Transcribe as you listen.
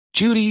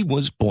Judy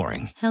was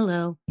boring.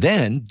 Hello.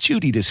 Then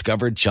Judy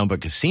discovered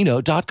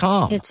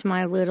ChumbaCasino.com. It's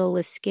my little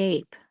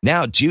escape.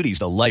 Now Judy's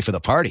the life of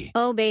the party.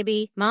 Oh,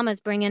 baby, mama's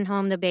bringing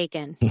home the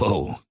bacon.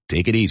 Whoa,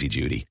 take it easy,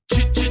 Judy.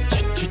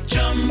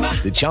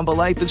 The Chumba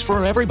life is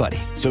for everybody.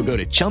 So go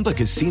to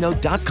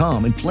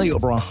ChumbaCasino.com and play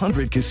over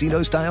 100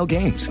 casino-style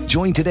games.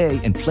 Join today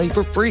and play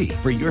for free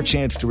for your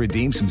chance to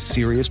redeem some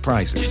serious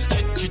prizes.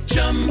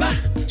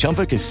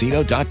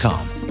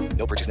 ChumbaCasino.com.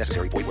 No purchase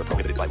necessary. Void where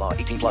prohibited by law.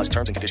 18 plus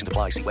terms and conditions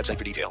apply. See website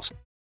for details.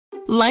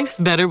 Life's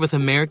better with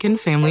American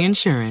Family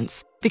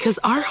Insurance because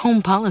our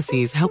home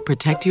policies help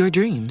protect your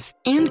dreams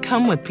and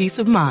come with peace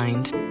of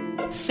mind.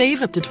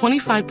 Save up to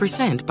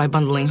 25% by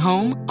bundling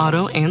home,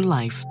 auto, and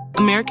life.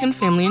 American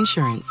Family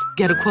Insurance.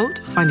 Get a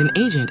quote, find an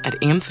agent at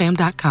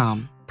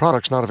amfam.com.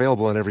 Products not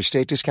available in every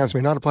state. Discounts may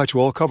not apply to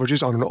all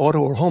coverages on an auto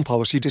or home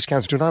policy.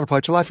 Discounts do not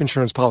apply to life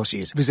insurance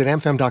policies. Visit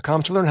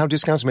amfam.com to learn how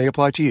discounts may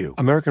apply to you.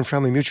 American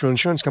Family Mutual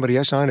Insurance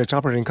Company, SI, and its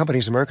operating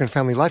companies, American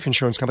Family Life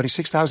Insurance Company,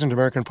 6000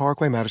 American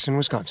Parkway, Madison,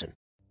 Wisconsin.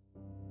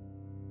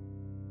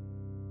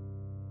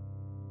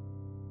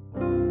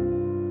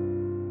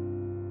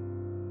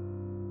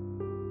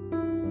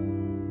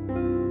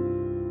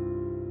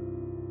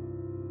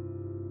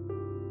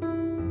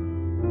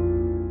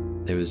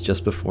 It was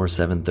just before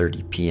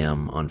 7:30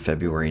 p.m. on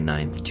February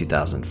 9th,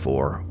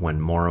 2004,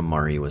 when Maura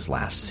Murray was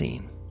last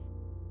seen.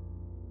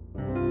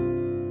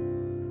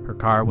 Her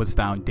car was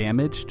found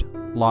damaged,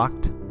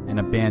 locked, and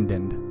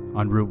abandoned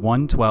on Route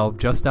 112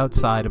 just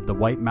outside of the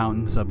White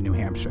Mountains of New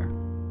Hampshire.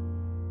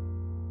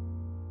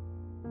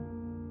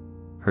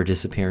 Her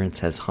disappearance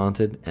has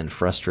haunted and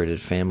frustrated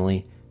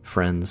family,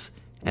 friends,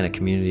 and a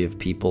community of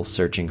people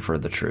searching for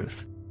the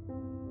truth.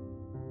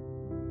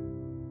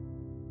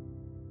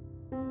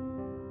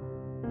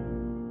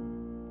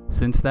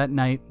 Since that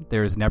night,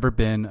 there has never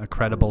been a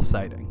credible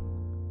sighting.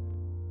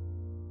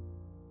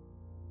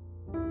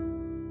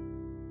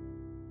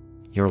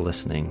 You're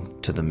listening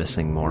to the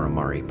Missing Maura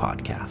Murray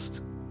podcast.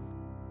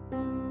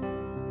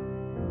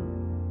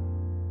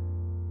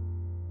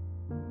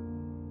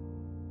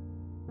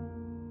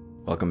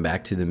 Welcome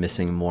back to the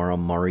Missing Maura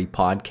Murray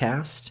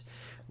podcast.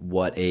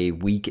 What a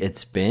week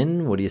it's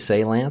been. What do you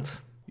say,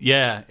 Lance?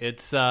 Yeah,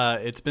 it's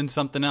been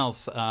something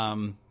else.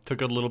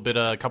 Took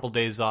a couple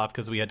days off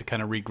because we had to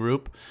kind of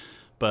regroup,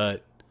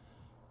 but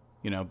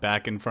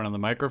back in front of the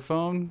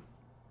microphone.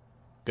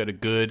 Got a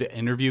good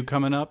interview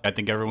coming up. I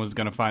think everyone's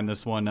going to find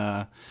this one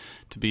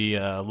to be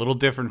a little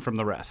different from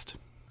the rest.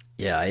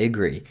 Yeah, I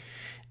agree.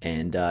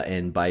 And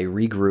by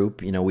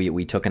regroup,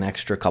 we took an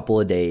extra couple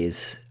of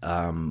days.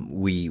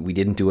 We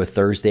didn't do a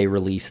Thursday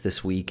release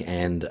this week,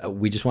 and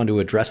we just wanted to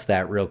address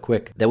that real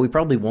quick, that we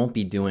probably won't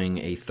be doing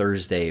a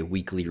Thursday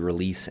weekly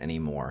release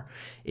anymore.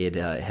 It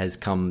has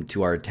come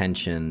to our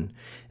attention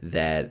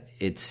that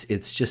it's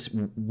just,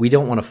 we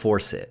don't want to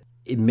force it.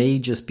 It may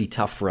just be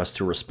tough for us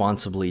to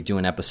responsibly do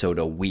an episode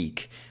a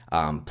week,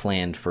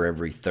 planned for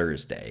every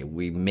Thursday.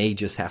 We may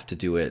just have to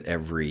do it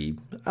every,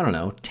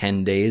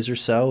 10 days or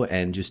so,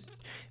 and just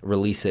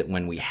release it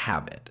when we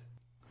have it.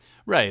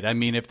 Right. I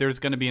mean, if there's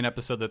going to be an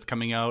episode that's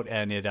coming out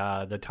and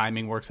the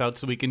timing works out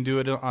so we can do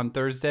it on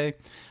Thursday,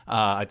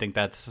 I think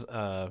that's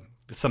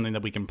something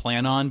that we can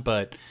plan on.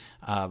 But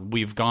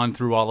we've gone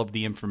through all of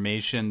the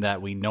information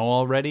that we know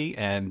already,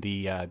 and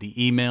the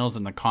emails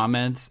and the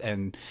comments,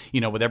 and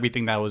with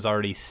everything that was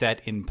already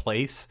set in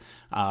place,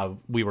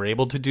 we were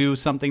able to do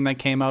something that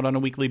came out on a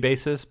weekly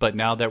basis. But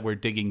now that we're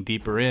digging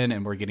deeper in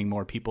and we're getting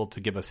more people to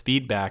give us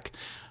feedback,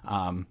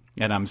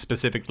 and I'm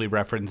specifically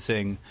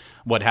referencing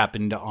what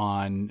happened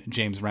on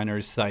James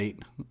Renner's site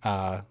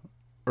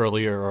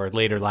earlier or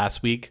later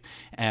last week,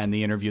 and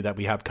the interview that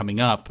we have coming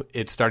up,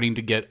 it's starting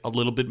to get a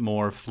little bit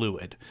more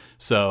fluid.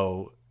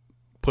 So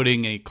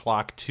putting a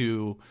clock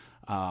to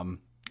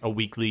a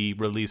weekly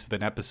release of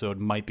an episode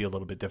might be a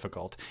little bit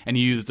difficult. And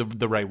you used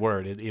the right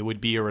word. It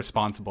would be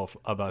irresponsible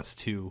of us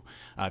to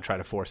try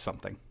to force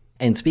something.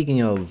 And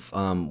speaking of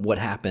what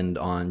happened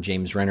on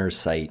James Renner's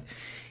site,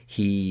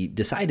 he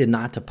decided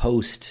not to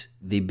post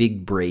the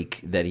big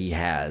break that he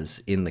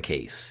has in the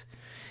case.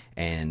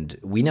 And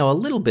we know a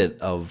little bit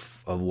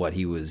of what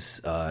he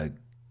was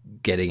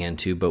getting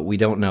into, but we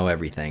don't know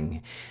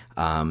everything.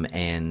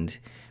 And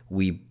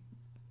we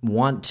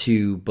want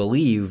to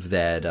believe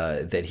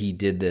that he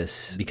did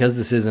this because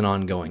this is an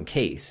ongoing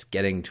case,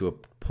 getting to a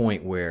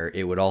point where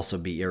it would also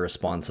be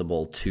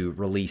irresponsible to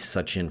release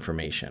such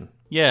information.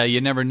 Yeah,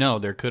 you never know.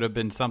 There could have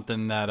been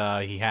something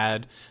that he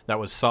had that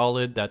was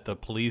solid, that the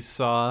police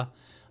saw,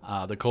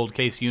 the cold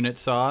case unit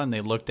saw, and they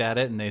looked at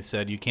it and they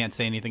said, you can't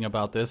say anything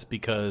about this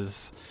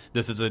because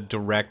this is a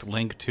direct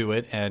link to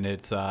it, and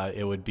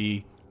it would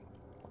be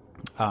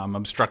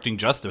obstructing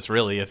justice,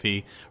 really, if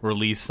he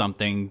released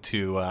something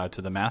to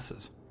the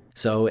masses.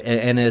 So,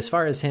 and as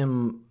far as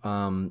him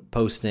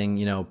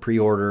posting,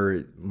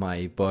 pre-order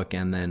my book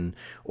and then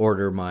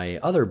order my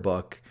other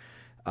book,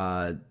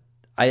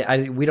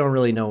 we don't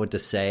really know what to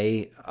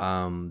say,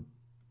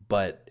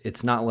 but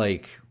it's not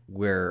like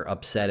we're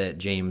upset at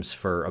James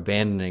for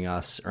abandoning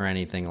us or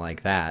anything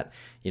like that.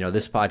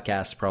 this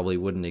podcast probably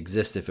wouldn't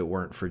exist if it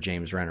weren't for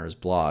James Renner's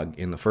blog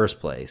in the first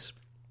place.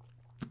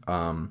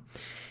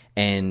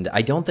 And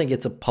I don't think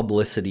it's a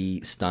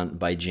publicity stunt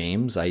by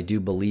James. I do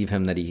believe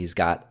him that he's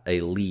got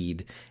a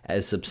lead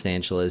as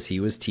substantial as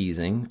he was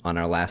teasing on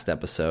our last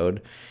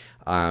episode.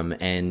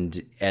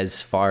 And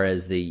as far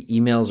as the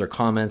emails or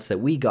comments that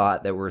we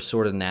got that were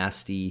sort of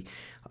nasty,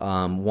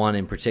 one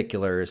in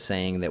particular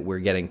saying that we're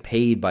getting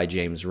paid by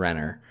James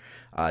Renner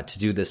to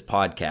do this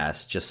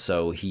podcast just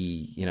so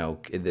he,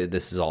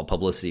 this is all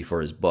publicity for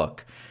his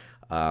book.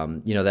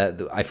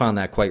 That I found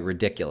that quite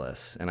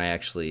ridiculous, and I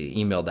actually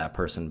emailed that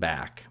person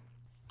back.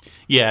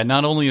 Yeah,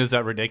 not only is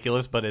that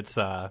ridiculous, but it's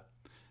dumb.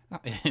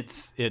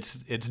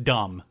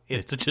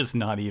 It's just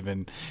not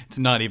even. It's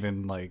not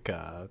even like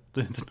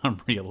it's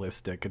not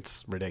realistic.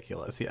 It's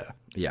ridiculous. Yeah.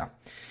 Yeah,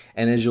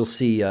 and as you'll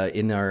see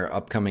in our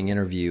upcoming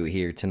interview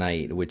here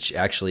tonight, which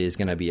actually is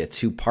going to be a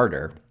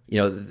two-parter,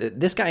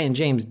 this guy and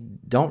James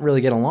don't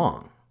really get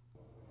along.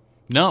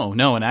 No,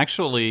 and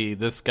actually,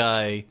 this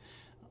guy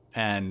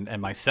and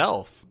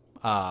myself,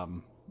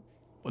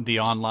 the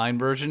online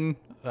version.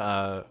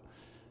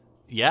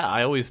 Yeah,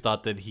 I always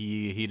thought that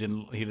he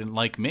didn't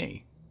like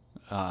me,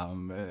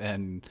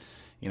 and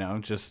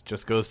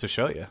just goes to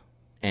show you.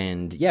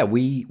 And yeah,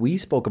 we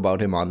spoke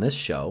about him on this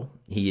show.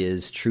 He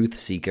is Truth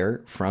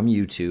Seeker from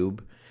YouTube,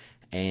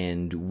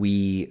 and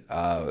we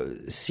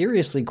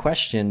seriously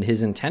questioned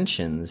his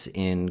intentions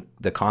in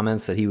the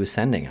comments that he was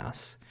sending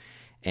us.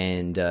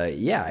 And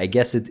I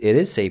guess it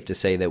is safe to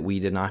say that we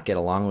did not get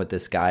along with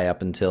this guy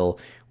up until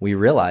we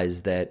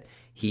realized that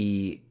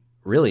he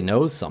really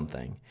knows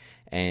something.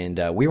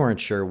 And we weren't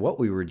sure what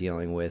we were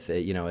dealing with,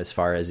 as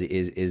far as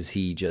is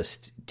he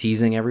just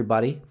teasing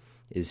everybody?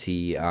 Is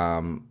he,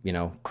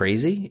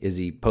 crazy? Is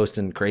he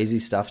posting crazy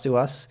stuff to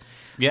us?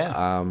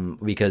 Yeah.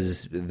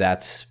 Because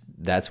that's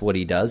what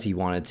he does. He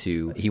wanted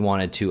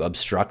to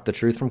obstruct the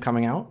truth from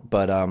coming out.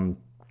 But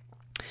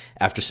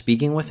after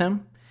speaking with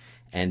him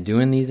and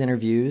doing these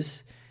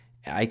interviews,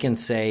 I can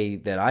say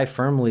that I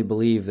firmly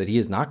believe that he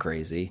is not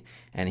crazy,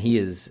 and he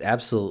is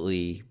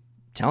absolutely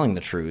telling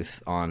the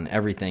truth on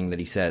everything that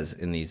he says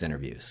in these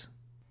interviews.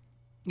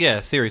 Yeah,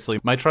 seriously.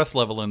 My trust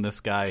level in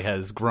this guy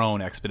has grown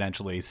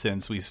exponentially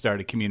since we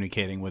started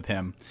communicating with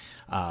him,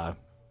 by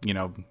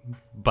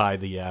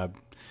the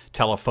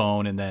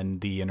telephone and then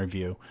the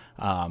interview.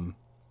 And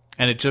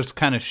it just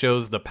kind of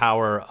shows the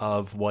power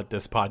of what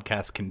this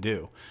podcast can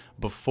do.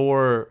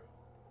 Before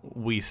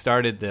we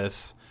started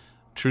this,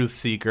 Truth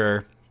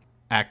Seeker,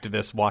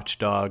 activist,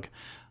 watchdog,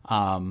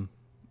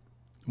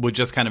 would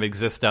just kind of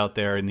exist out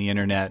there in the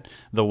internet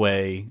the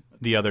way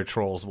the other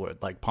trolls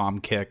would, like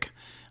Palmkick.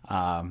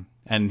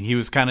 And he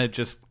was kind of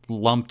just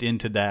lumped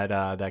into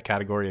that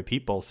category of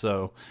people.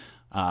 So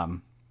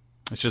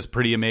it's just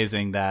pretty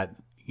amazing that,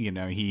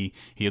 he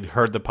had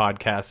heard the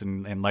podcast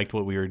and liked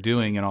what we were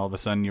doing. And all of a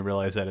sudden you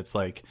realize that it's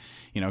like,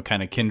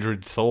 kind of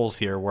kindred souls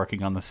here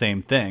working on the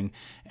same thing.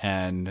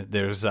 And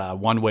there's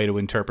one way to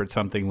interpret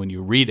something when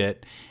you read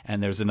it,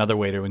 and there's another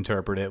way to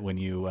interpret it when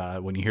you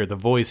hear the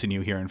voice and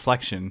you hear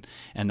inflection.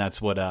 And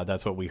that's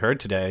what we heard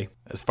today.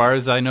 As far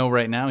as I know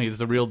right now, he's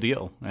the real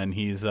deal, and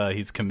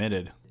he's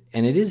committed.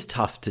 And it is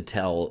tough to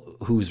tell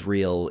who's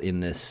real in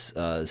this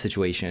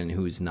situation,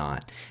 who's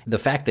not. The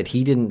fact that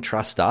he didn't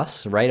trust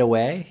us right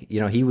away,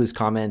 he was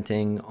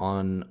commenting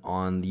on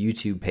the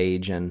YouTube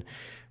page and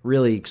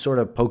really sort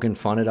of poking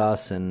fun at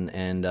us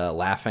and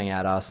laughing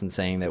at us and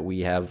saying that we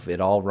have it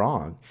all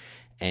wrong.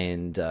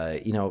 And,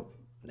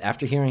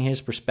 after hearing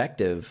his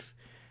perspective,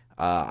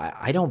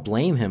 I don't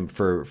blame him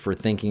for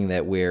thinking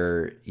that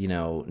we're,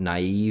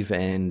 naive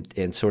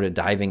and sort of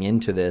diving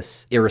into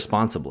this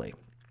irresponsibly.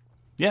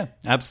 Yeah,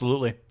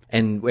 absolutely.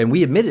 And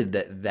we admitted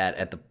that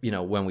at the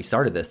when we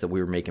started this, that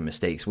we were making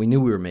mistakes. We knew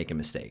we were making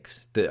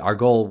mistakes. Our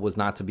goal was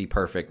not to be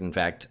perfect. In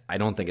fact, I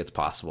don't think it's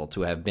possible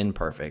to have been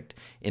perfect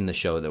in the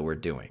show that we're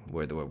doing,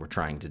 what we're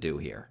trying to do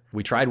here.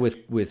 We tried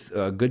with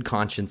good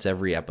conscience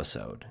every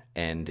episode,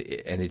 and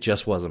it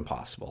just wasn't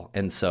possible.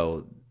 And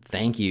so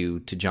thank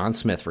you to John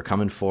Smith for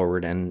coming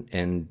forward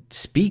and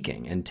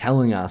speaking and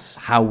telling us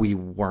how we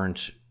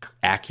weren't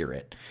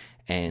accurate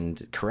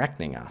and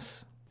correcting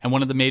us. And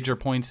one of the major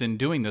points in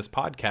doing this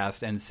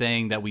podcast and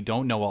saying that we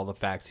don't know all the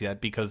facts yet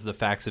because the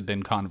facts have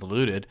been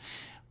convoluted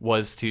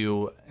was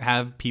to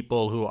have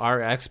people who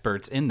are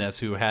experts in this,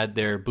 who had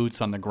their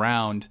boots on the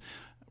ground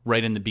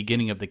right in the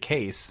beginning of the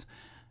case.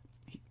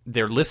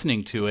 They're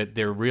listening to it.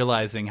 They're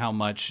realizing how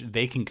much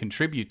they can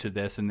contribute to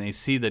this, and they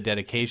see the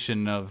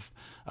dedication of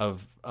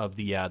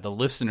the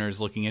listeners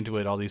looking into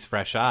it, all these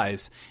fresh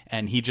eyes.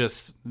 And he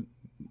just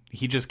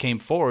came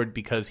forward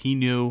because he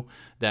knew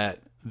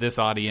that this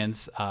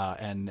audience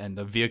and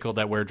the vehicle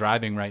that we're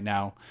driving right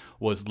now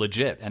was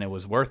legit and it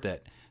was worth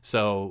it.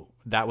 So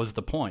that was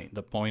the point.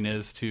 The point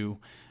is to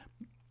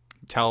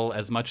tell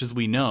as much as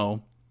we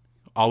know,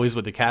 always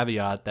with the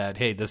caveat that,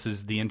 hey, this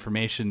is the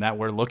information that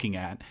we're looking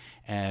at,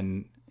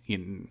 and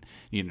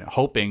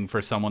hoping for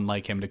someone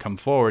like him to come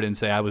forward and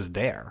say, I was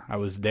there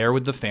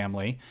with the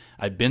family.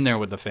 I've been there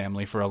with the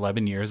family for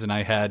 11 years, and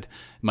I had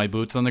my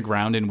boots on the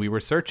ground, and we were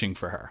searching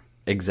for her.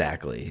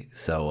 Exactly.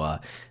 So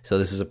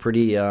this is a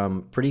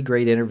pretty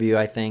great interview,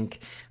 I think.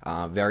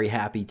 Very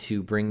happy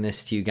to bring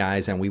this to you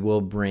guys, and we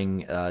will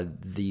bring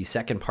the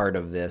second part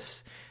of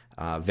this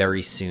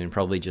very soon,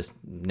 probably just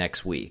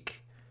next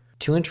week.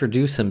 To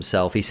introduce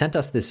himself, he sent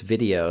us this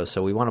video,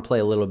 so we want to play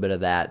a little bit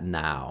of that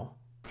now.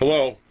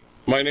 Hello,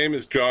 my name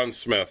is John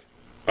Smith.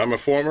 I'm a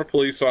former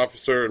police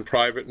officer and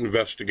private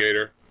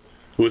investigator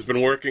who has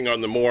been working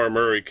on the Maura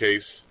Murray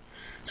case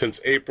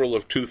since April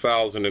of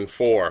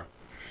 2004.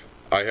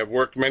 I have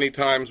worked many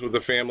times with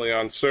the family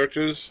on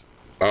searches.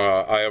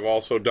 I have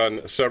also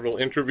done several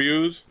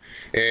interviews,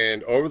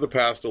 and over the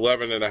past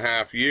 11 and a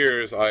half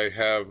years, I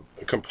have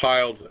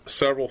compiled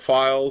several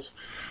files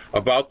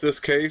about this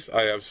case.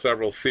 I have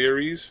several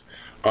theories.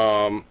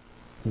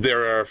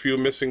 There are a few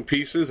missing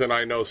pieces, and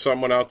I know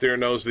someone out there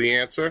knows the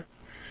answer.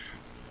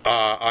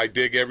 I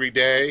dig every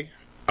day.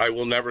 I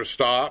will never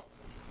stop.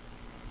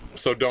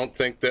 So don't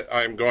think that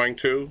I'm going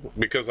to,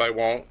 because I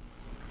won't.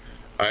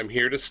 I'm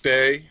here to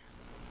stay.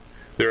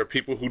 There are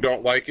people who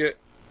don't like it,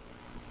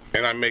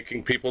 and I'm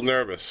making people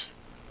nervous.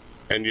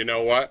 And you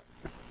know what?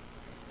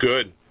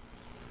 Good.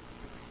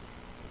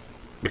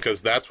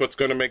 Because that's what's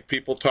going to make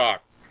people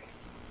talk.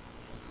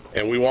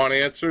 And we want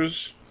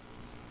answers.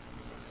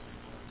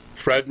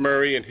 Fred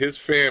Murray and his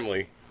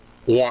family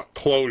want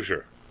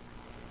closure.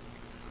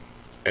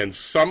 And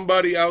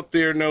somebody out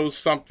there knows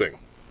something.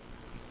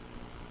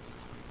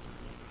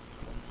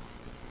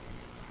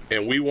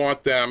 And we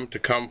want them to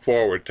come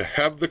forward, to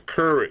have the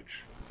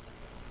courage,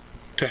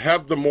 to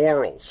have the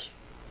morals,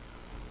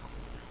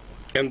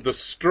 and the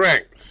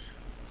strength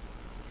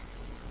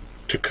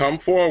to come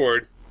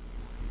forward,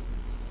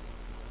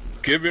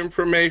 give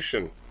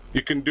information.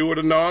 You can do it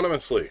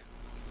anonymously.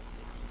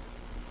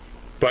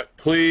 But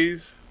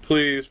please,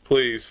 please,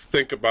 please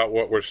think about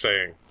what we're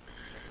saying.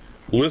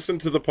 Listen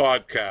to the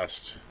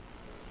podcast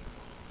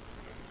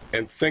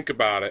and think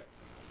about it.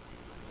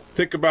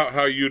 Think about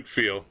how you'd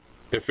feel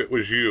if it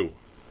was you,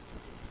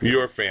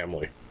 your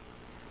family,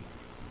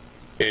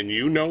 and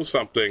you know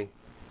something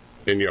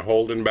and you're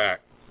holding back.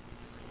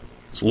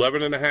 It's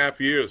 11 and a half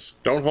years.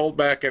 Don't hold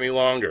back any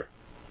longer.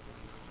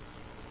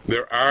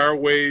 There are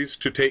ways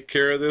to take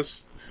care of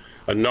this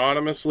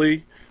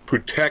anonymously,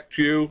 protect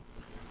you,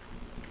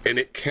 and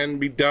it can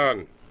be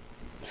done.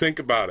 Think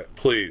about it,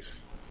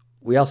 please.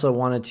 We also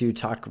wanted to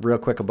talk real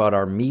quick about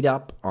our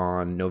meetup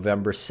on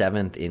November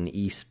 7th in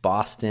East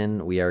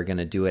Boston. We are going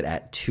to do it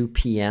at 2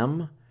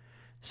 p.m.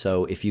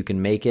 So if you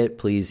can make it,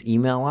 please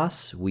email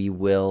us. We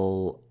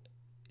will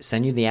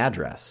send you the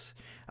address.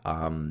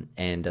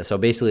 So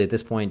basically at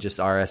this point, just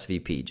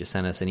RSVP. Just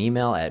send us an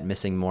email at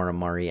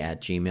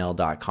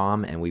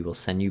missingmauramurray@gmail.com and we will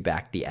send you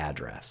back the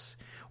address.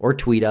 Or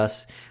tweet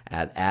us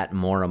at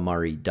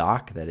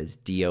MauraMurrayDoc, that is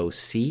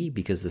DOC,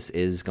 because this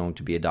is going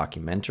to be a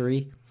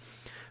documentary.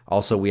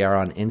 Also, we are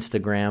on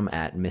Instagram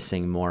at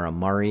Missing Maura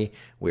Murray.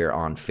 We're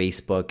on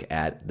Facebook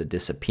at The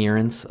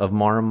Disappearance of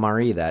Maura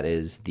Murray. That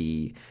is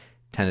the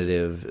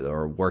tentative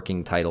or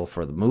working title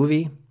for the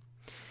movie.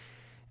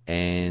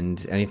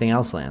 And anything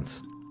else,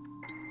 Lance?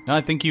 No,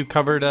 I think you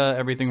covered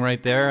everything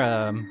right there.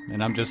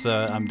 And I'm just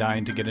I'm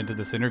dying to get into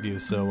this interview.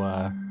 So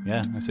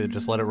yeah, I say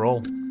just let it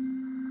roll.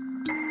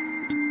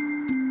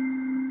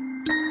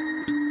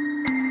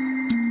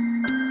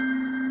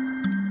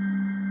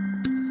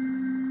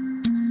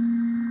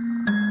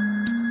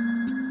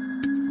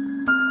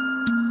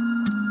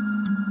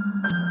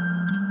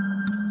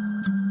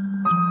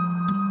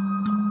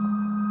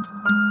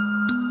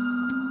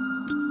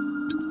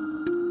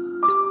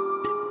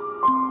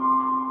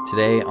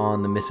 Today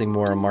on the Missing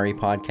Maura Murray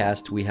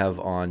podcast, we have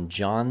on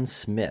John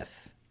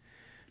Smith.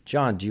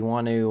 John, do you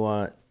want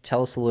to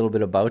tell us a little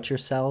bit about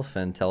yourself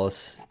and tell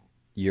us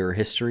your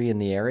history in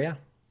the area?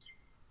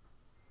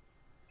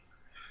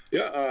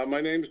 Yeah,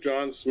 my name's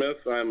John Smith.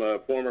 I'm a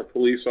former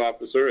police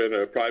officer and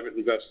a private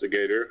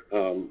investigator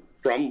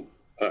from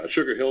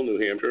Sugar Hill, New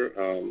Hampshire.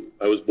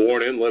 I was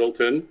born in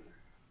Littleton,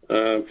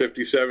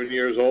 57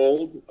 years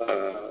old,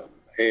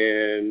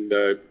 and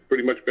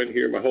pretty much been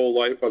here my whole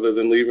life, other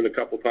than leaving a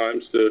couple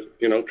times to,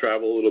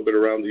 travel a little bit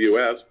around the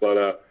U.S.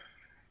 But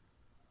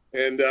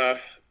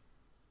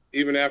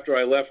even after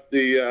I left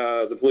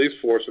the police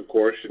force, of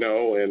course,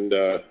 and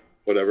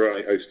whatever,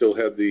 I still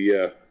had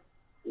the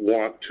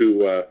want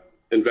to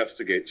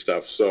investigate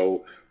stuff.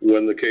 So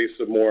when the case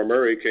of Maura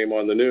Murray came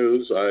on the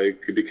news, I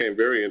became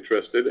very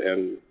interested,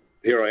 and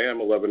here I am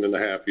 11 and a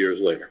half years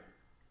later.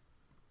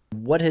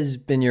 What has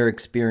been your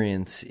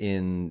experience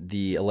in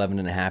the 11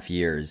 and a half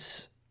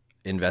years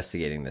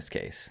investigating this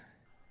case?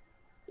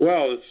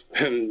 Well, it's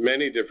been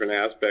many different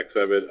aspects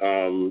of it.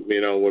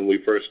 When we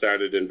first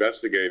started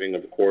investigating,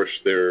 of course,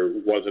 there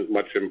wasn't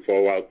much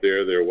info out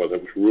there. There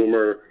wasn't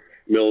rumor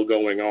mill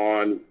going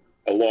on.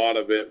 A lot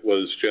of it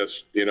was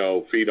just,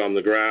 feet on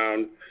the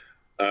ground,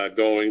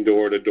 going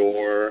door to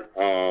door,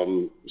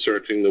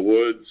 searching the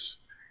woods,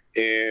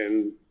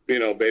 and,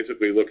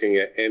 basically looking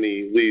at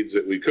any leads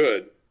that we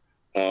could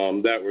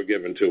that were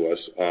given to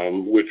us,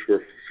 which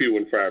were few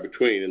and far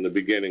between in the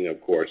beginning,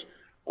 of course.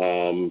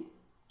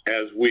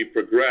 as we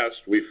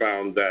progressed, we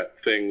found that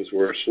things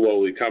were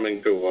slowly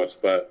coming to us,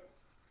 but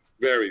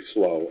very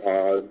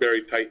slow.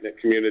 Very tight-knit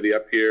community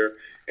up here,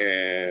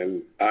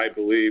 and I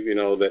believe,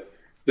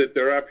 that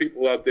there are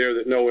people out there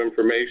that know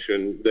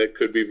information that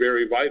could be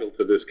very vital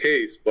to this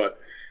case, but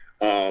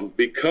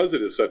because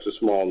it is such a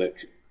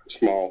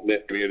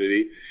small-knit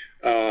community,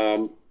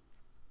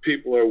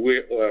 people are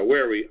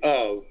wary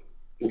of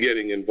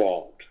getting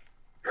involved,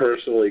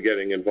 personally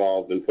getting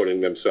involved and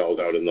putting themselves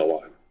out in the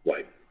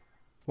limelight.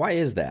 Why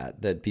is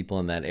that people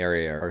in that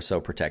area are so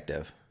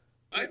protective?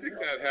 I think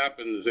that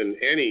happens in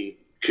any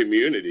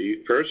community,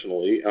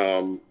 personally,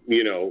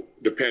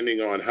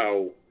 depending on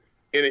how,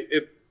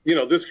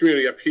 this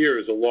community up here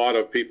is a lot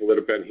of people that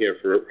have been here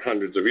for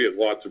hundreds of years,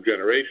 lots of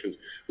generations.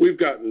 We've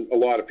gotten a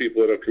lot of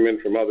people that have come in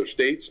from other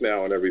states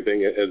now and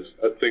everything as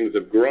things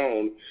have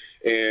grown.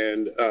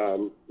 And,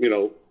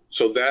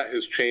 so that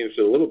has changed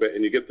a little bit.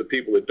 And you get the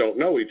people that don't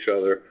know each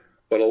other.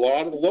 But a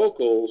lot of the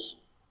locals,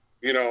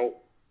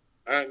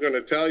 aren't going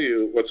to tell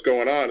you what's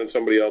going on in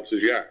somebody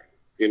else's yard.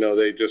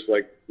 They just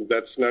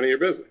that's none of your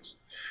business.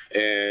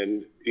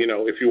 And,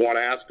 if you want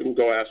to ask them,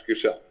 go ask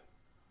yourself.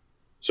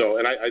 So,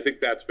 and I think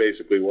that's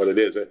basically what it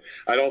is.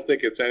 I don't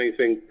think it's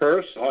anything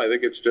personal. I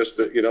think it's just,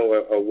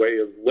 a way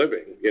of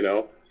living,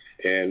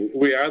 and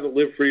we are the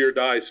live free or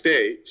die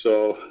state.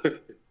 So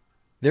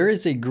there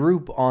is a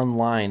group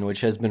online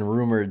which has been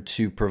rumored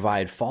to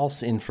provide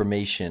false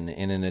information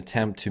in an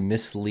attempt to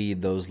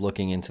mislead those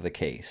looking into the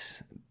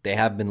case. They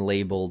have been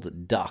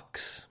labeled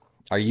ducks.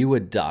 Are you a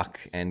duck,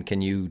 and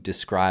can you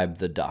describe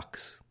the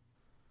ducks?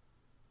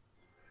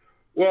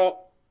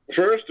 Well,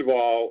 first of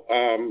all,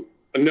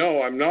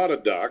 no, I'm not a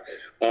duck.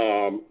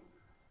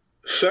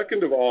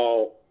 Second of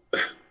all,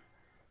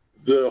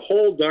 the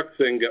whole duck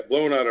thing got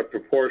blown out of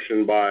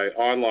proportion by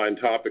online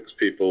topics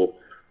people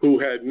who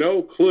had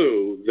no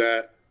clue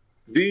that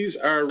these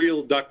are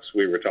real ducks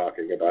we were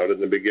talking about in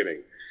the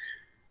beginning.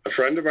 A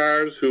friend of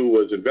ours who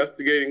was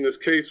investigating this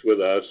case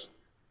with us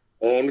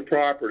owned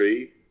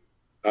property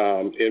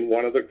in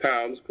one of the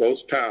towns,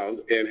 close towns,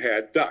 and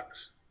had ducks.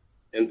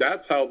 And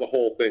that's how the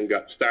whole thing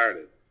got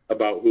started,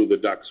 about who the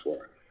ducks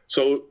were.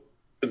 So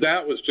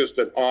that was just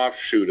an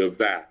offshoot of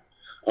that.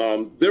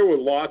 There were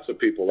lots of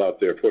people out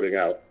there putting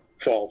out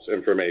false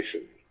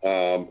information,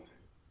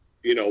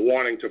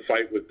 wanting to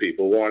fight with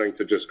people, wanting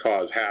to just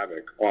cause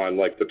havoc on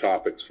the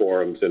topics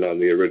forums and on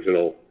the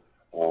original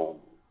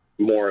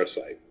Morris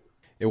site.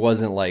 It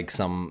wasn't like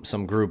some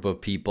group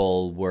of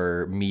people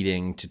were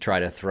meeting to try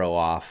to throw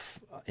off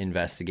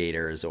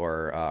investigators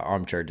or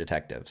armchair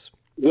detectives.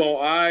 Well,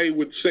 I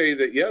would say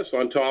that, yes,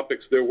 on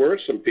topics there were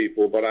some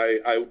people, but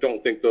I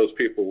don't think those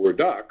people were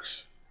ducks.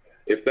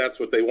 If that's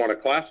what they want to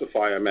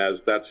classify them as,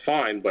 that's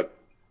fine. But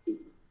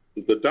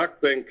the duck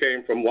thing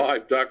came from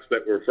live ducks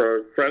that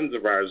were friends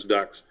of ours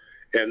ducks,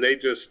 and they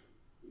just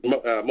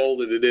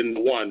molded it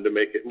into one to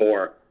make it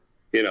more,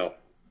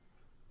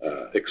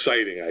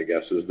 exciting, I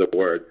guess is the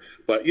word.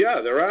 But,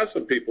 yeah, there are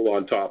some people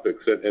on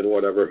topics and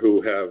whatever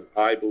who have,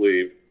 I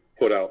believe,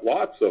 put out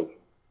lots of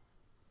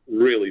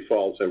really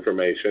false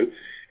information,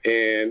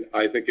 and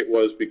I think it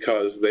was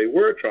because they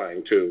were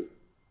trying to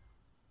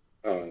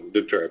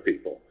deter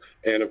people.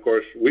 And, of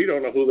course, we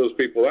don't know who those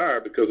people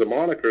are because a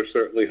moniker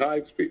certainly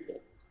hides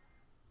people.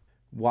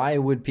 Why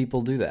would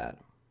people do that?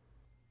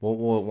 Would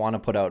want to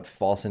put out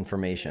false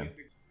information?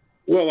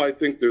 Well, I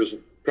think there's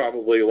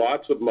probably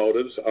lots of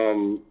motives,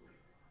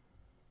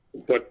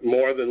 but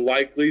more than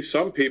likely,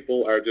 some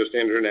people are just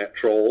internet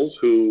trolls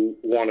who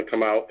want to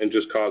come out and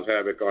just cause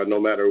havoc on no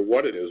matter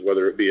what it is,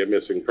 whether it be a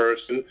missing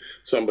person,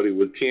 somebody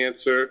with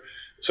cancer,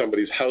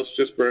 somebody's house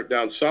just burnt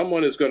down.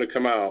 Someone is going to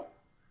come out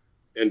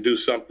and do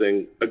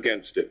something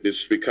against it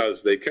just because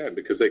they can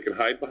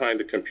hide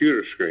behind a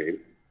computer screen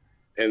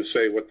and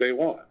say what they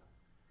want.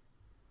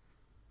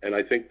 And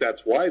I think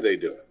that's why they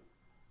do it.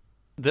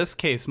 This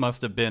case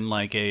must have been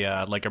like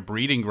a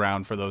breeding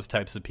ground for those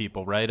types of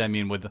people, right? I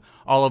mean, with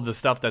all of the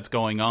stuff that's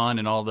going on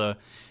and all the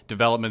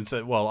developments,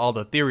 all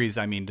the theories,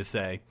 this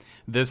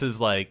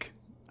is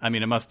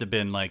it must have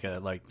been like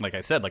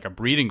I said, like a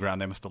breeding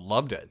ground. They must have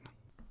loved it.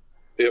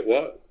 It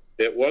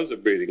was a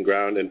breeding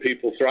ground, and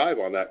people thrive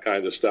on that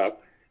kind of stuff.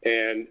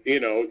 And,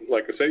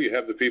 like I said, you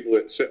have the people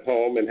that sit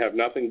home and have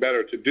nothing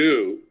better to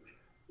do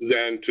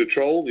than to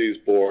troll these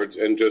boards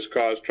and just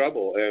cause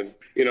trouble. And,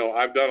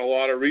 I've done a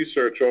lot of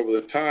research over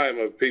the time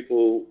of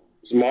people's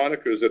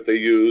monikers that they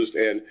used,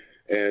 and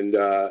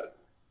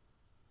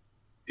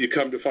you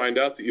come to find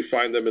out that you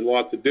find them in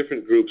lots of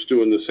different groups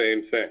doing the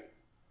same thing.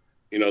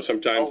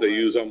 Sometimes they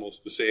use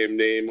almost the same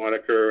name,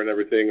 moniker, and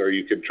everything, or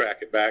you can track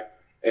it back.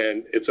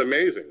 And it's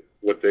amazing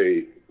what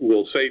they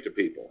will say to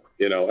people.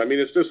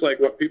 It's just like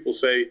what people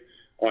say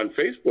on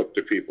Facebook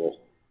to people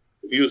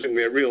using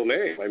their real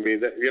name.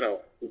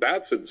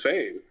 That's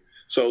insane.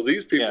 So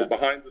these people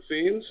behind the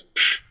scenes,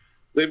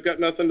 they've got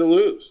nothing to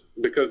lose,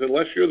 because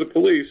unless you're the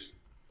police,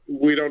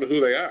 we don't know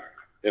who they are,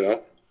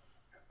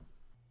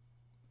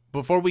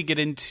 Before we get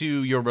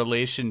into your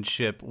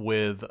relationship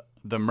with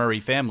the Murray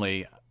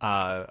family,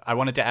 I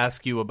wanted to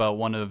ask you about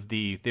one of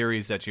the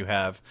theories that you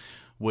have,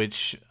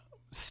 which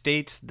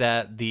states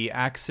that the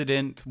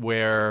accident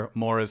where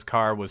Maura's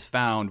car was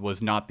found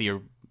was not the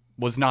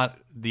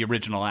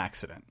original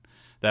accident,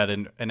 that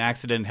an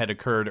accident had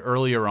occurred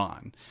earlier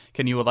on.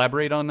 Can you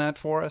elaborate on that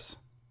for us?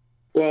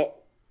 Well,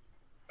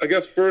 I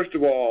guess first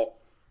of all,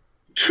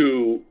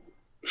 to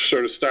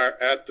sort of start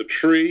at the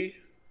tree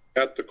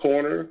at the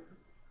corner,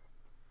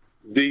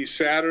 the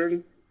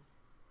Saturn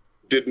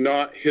did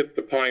not hit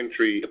the pine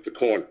tree at the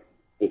corner,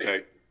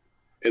 okay?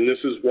 And this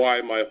is why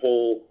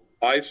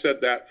I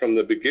said that from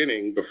the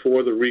beginning,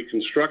 before the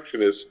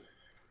reconstructionist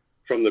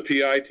from the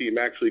PI team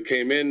actually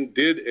came in,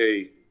 did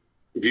a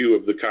view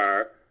of the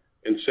car,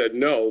 and said,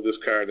 no, this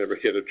car never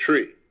hit a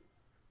tree.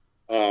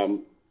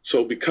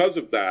 So because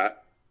of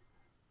that,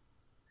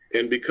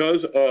 and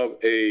because of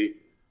a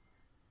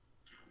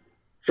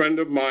friend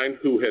of mine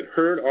who had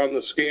heard on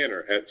the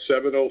scanner at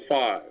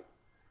 7:05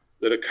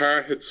 that a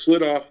car had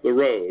slid off the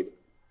road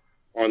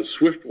on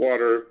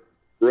Swiftwater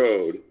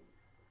Road,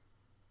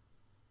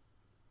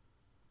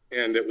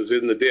 and it was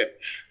in the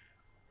ditch.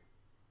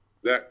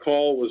 That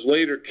call was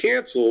later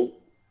canceled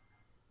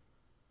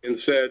and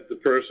said the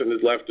person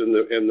is left in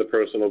the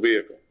personal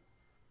vehicle.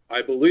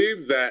 I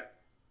believe that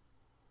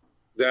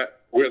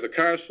where the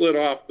car slid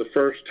off the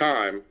first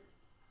time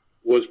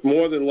was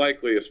more than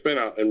likely a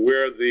spin-out, and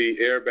where the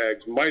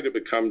airbags might have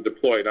become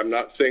deployed. I'm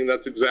not saying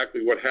that's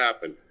exactly what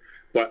happened,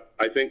 but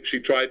I think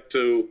she tried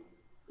to,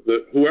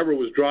 whoever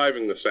was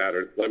driving the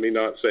Saturn, let me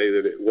not say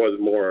that it was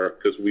Maura,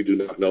 because we do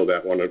not know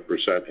that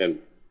 100%, and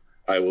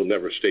I will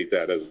never state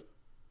that as.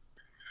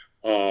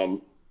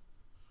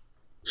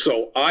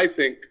 So I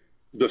think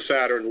the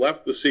Saturn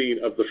left the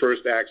scene of the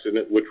first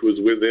accident, which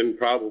was within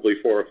probably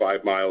 4 or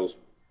 5 miles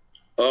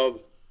of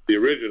the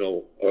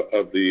original,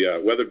 of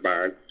the weathered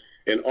barn.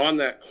 And on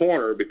that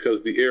corner,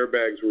 because the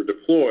airbags were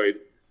deployed,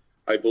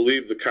 I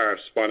believe the car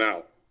spun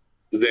out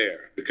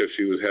there because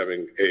she was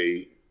having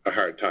a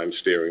hard time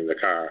steering the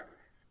car.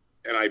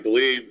 And I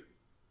believe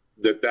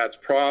that that's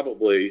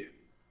probably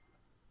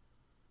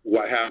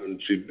what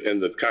happened.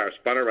 And the car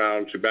spun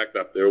around, she backed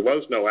up. There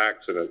was no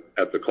accident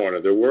at the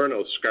corner. There were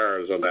no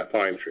scars on that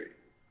pine tree.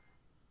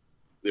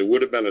 There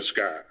would have been a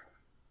scar.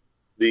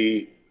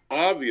 The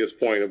obvious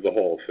point of the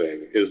whole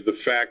thing is the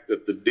fact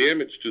that the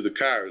damage to the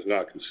car is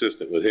not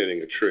consistent with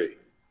hitting a tree.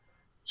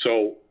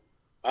 So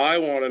I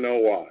want to know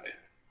why.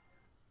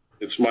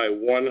 It's my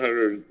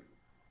 100%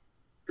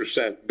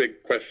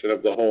 big question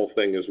of the whole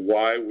thing, is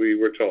why we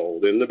were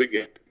told in the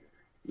beginning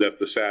that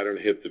the Saturn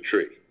hit the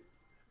tree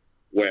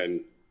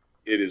when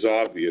it is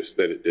obvious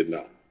that it did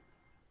not.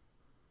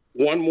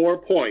 One more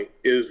point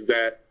is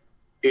that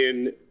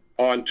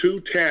on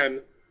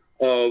 2/10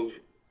 of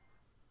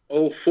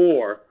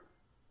 04,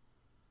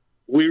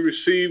 we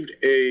received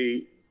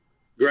a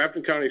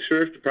Grafton County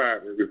Sheriff's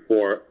Department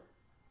report,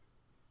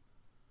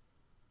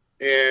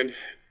 and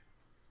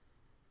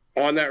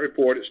on that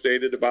report it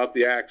stated about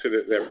the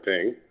accident and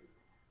everything.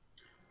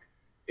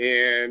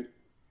 And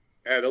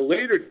at a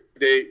later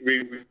date,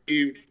 we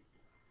received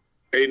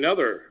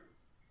another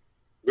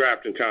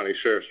Grafton County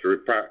Sheriff's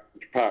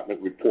Department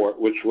report,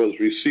 which was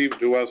received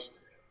to us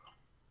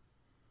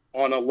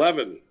on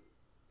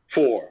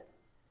 11/4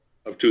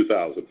 of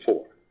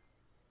 2004.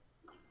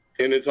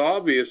 And it's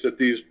obvious that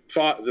these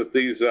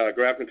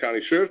Grafton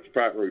County Sheriff's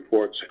Department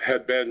reports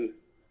had been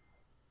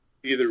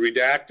either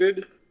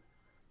redacted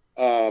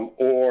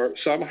or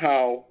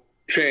somehow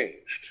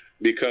changed,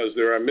 because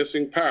there are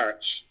missing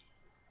parts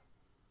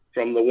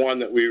from the one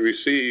that we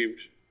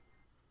received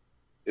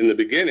in the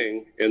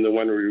beginning and the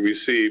one we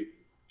received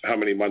how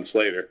many months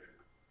later.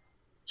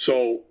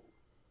 So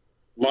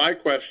my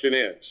question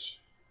is,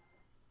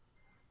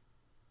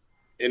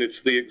 and it's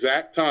the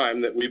exact time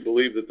that we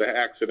believe that the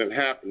accident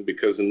happened,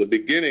 because in the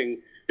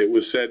beginning it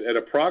was said at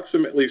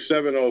approximately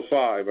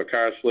 7:05 a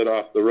car slid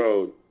off the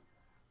road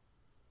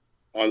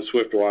on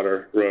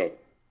Swiftwater Road.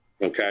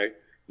 Okay?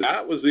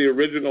 That was the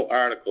original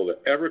article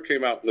that ever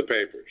came out in the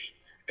papers.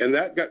 And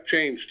that got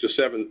changed to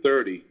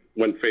 7:30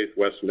 when Faith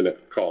Westman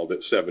called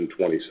at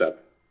 7:27.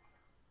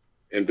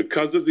 And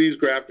because of these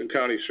Grafton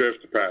County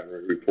Sheriff's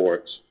Department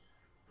reports,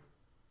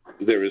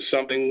 there is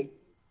something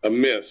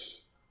amiss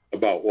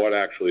about what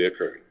actually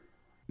occurred.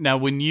 Now,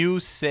 when you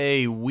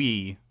say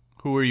we,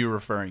 who are you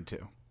referring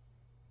to?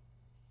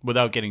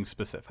 Without getting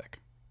specific.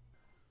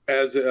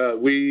 As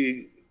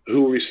we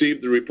who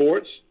received the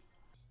reports?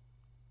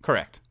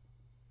 Correct.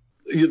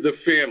 The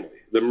family,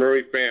 the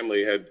Murray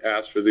family had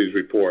asked for these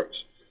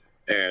reports,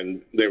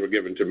 and they were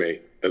given to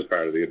me as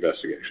part of the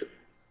investigation.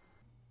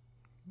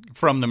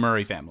 From the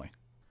Murray family?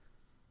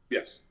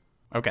 Yes.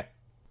 Okay.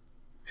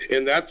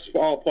 And that's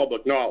all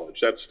public knowledge.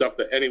 That's stuff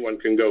that anyone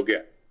can go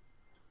get.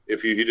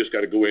 If you just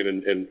got to go in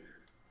and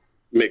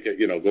make it,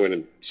 go in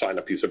and sign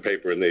a piece of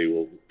paper and they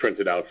will print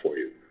it out for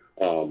you.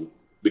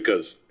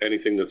 Because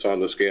anything that's on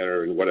the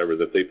scanner and whatever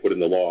that they put in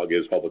the log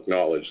is public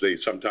knowledge. They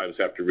sometimes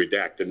have to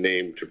redact a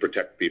name to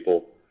protect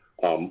people.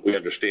 We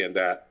understand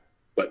that,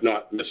 but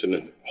not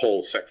missing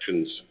whole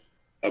sections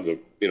of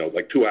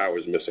like 2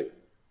 hours missing.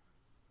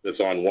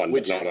 That's on one,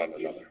 but not on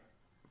another.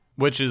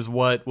 Which is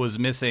what was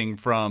missing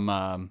from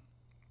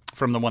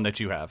the one that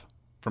you have.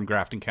 from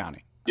Grafton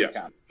County.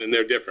 Yeah, and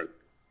they're different.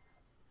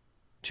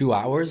 2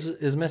 hours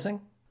is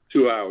missing?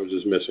 2 hours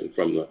is missing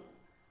from the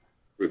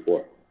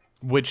report.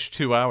 Which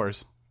 2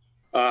 hours?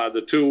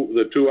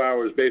 The 2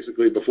 hours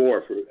basically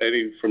before,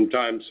 from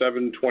time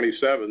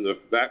 7:27,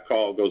 that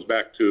call goes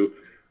back to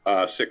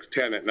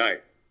 6:10 at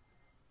night,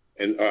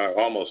 and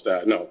almost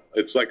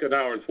it's like an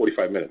hour and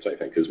 45 minutes I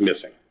think is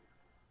missing,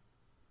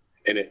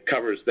 and it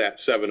covers that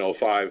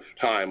 7:05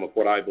 time of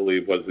what I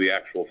believe was the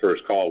actual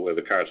first call where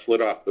the car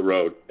slid off the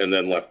road and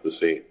then left the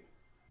scene.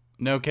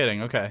 No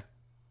kidding. Okay.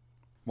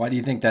 Why do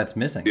you think that's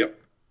missing? Yep.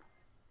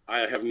 I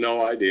have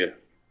no idea.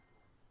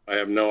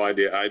 I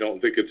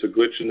don't think it's a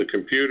glitch in the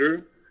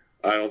computer.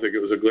 I don't think it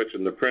was a glitch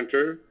in the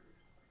printer.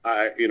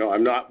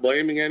 I'm not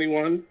blaming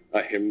anyone.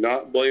 I am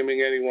not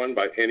blaming anyone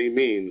by any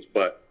means,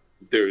 but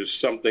there's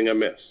something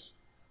amiss,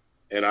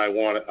 and I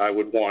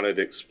would want it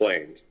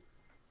explained.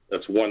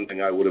 That's one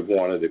thing I would have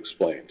wanted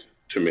explained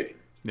to me.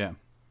 Yeah.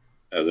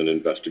 As an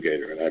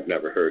investigator, and I've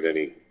never heard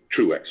any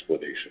true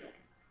explanation.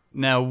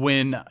 Now,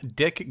 when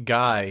Dick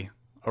Guy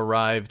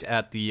arrived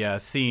at the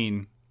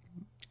scene,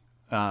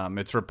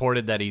 it's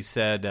reported that he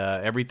said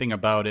everything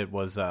about it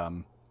was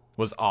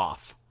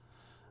off.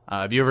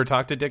 Have you ever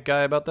talked to Dick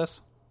Guy about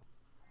this?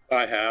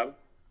 I have.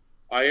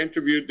 I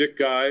interviewed Dick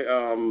Guy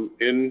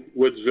in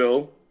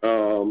Woodsville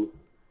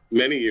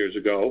many years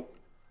ago.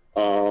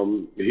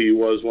 He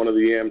was one of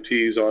the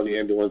EMTs on the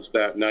ambulance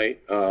that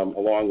night,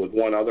 along with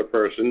one other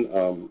person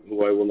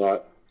who I will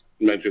not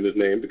mention his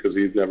name because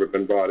he's never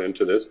been brought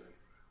into this.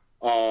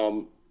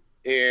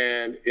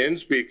 And in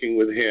speaking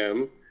with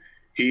him,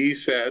 he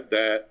said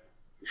that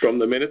from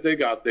the minute they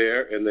got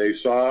there and they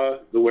saw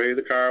the way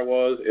the car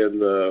was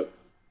and the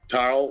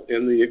tile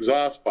in the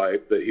exhaust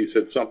pipe, that he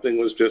said something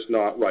was just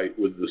not right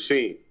with the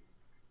scene.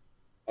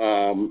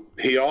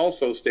 He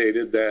also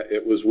stated that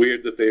it was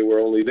weird that they were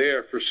only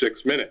there for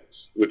 6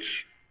 minutes,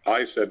 which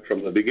I said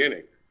from the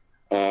beginning.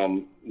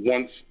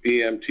 Once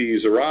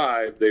EMTs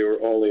arrived, they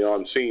were only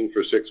on scene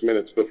for 6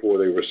 minutes before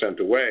they were sent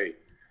away.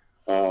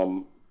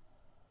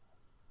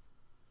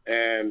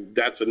 And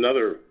that's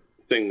another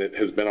thing that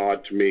has been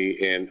odd to me.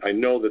 And I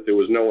know that there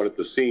was no one at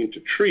the scene to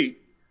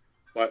treat,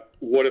 but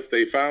what if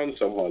they found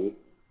someone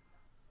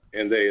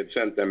and they had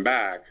sent them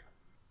back?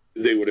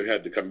 They would have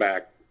had to come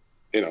back,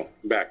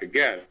 back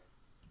again.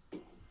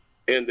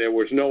 And there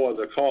was no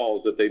other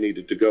calls that they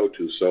needed to go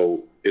to.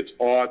 So it's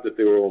odd that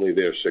they were only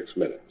there 6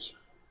 minutes.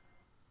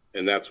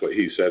 And that's what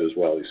he said as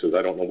well. He says,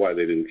 I don't know why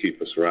they didn't keep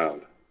us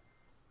around.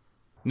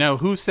 Now,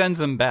 who sends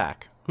them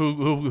back?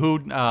 Who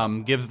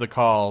gives the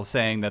call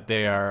saying that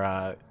they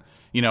are,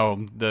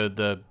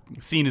 the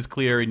scene is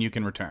clear and you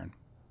can return?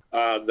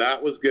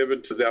 That was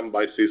given to them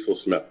by Cecil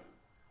Smith,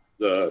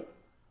 the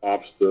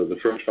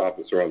first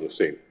officer on the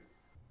scene.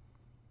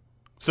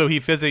 So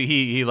he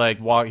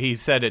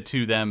said it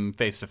to them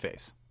face to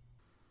face.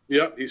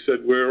 Yep, he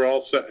said, we're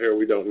all set here.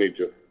 We don't need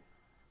you.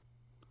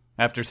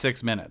 After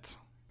 6 minutes.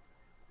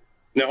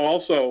 Now,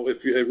 also,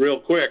 real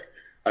quick,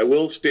 I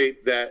will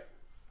state that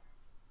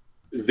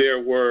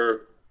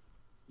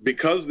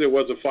because there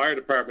was a fire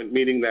department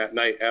meeting that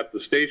night at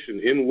the station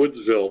in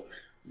Woodsville,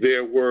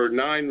 there were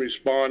 9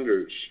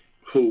 responders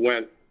who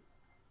went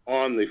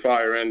on the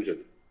fire engine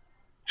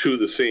to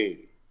the scene.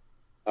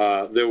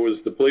 There was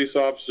the police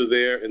officer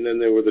there, and then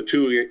there were the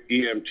 2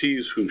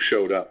 EMTs who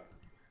showed up.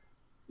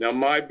 Now,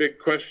 my big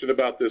question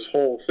about this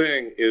whole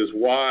thing is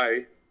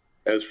why,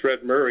 as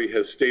Fred Murray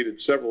has stated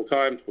several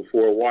times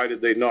before, why did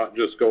they not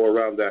just go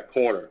around that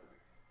corner?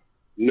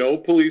 No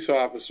police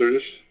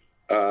officers.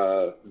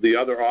 The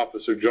other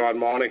officer, John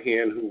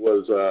Monahan, who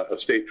was a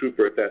state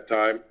trooper at that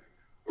time,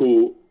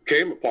 who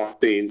came upon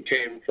the scene,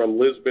 came from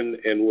Lisbon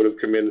and would have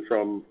come in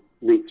from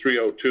Route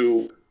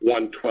 302,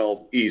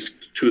 112 east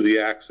to the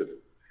accident,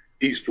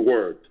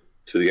 eastward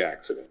to the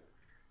accident.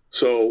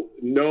 So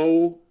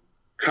no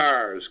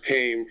cars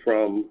came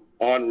from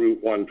on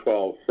Route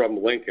 112 from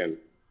the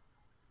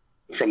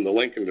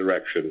Lincoln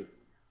direction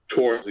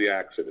towards the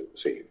accident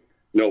scene.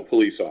 No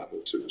police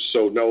officers.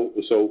 So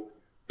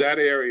that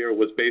area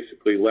was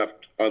basically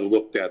left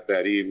unlooked at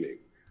that evening.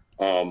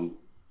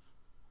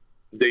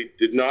 They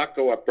did not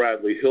go up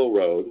Bradley Hill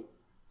Road.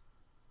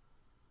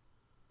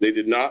 They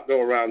did not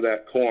go around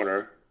that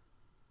corner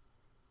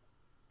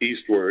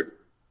eastward.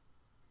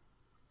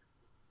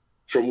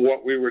 From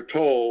what we were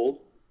told,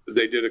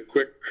 they did a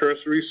quick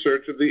cursory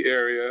search of the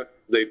area.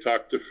 They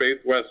talked to Faith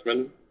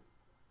Westman,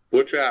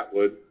 Butch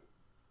Atwood,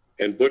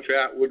 and Butch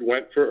Atwood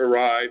went for a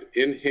ride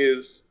in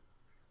his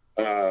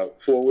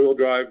four-wheel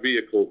drive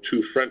vehicle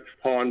to French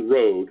Pond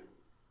Road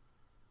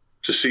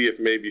to see if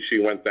maybe she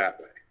went that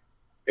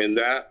way. And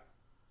that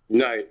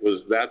night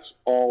that's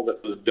all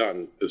that was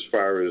done as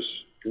far as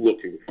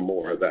looking for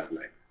more that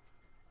night.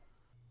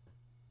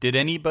 Did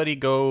anybody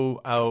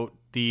go out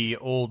the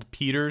old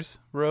Peters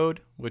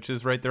Road, which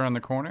is right there on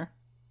the corner?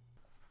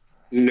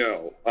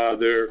 No.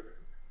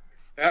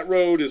 That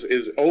road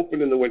is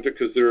open in the winter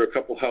because there are a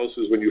couple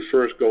houses when you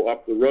first go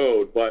up the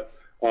road, but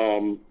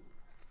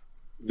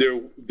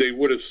they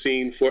would have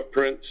seen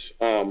footprints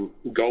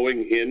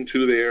going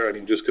into there. I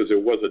mean, just because there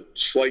was a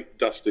slight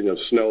dusting of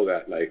snow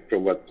that night,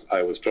 from what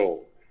I was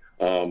told.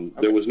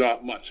 There was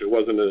not much. It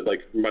wasn't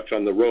much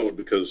on the road,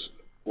 because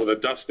with a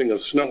dusting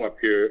of snow up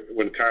here,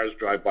 when cars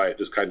drive by, it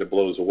just kind of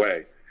blows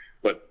away.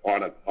 But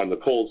on the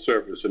cold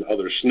surface and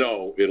other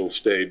snow, it'll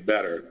stay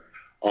better.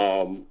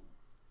 And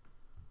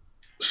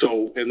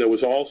there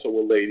was also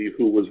a lady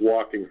who was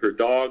walking her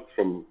dog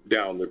from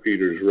down the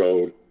Peters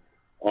Road,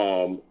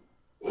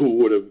 who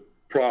would have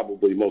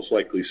probably most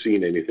likely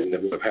seen anything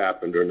that would have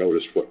happened or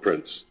noticed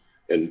footprints.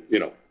 And,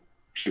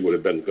 she would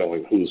have been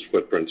going, whose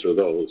footprints are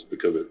those?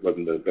 Because it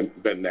wouldn't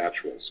have been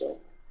natural, so.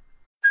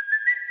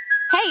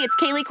 Hey, it's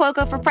Kaylee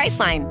Cuoco for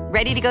Priceline.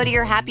 Ready to go to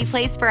your happy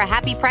place for a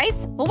happy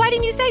price? Well, why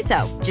didn't you say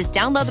so? Just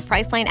download the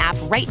Priceline app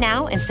right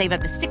now and save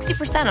up to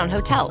 60% on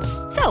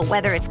hotels. So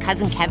whether it's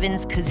Cousin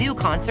Kevin's Kazoo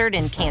Concert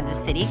in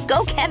Kansas City,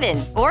 go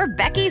Kevin, or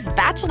Becky's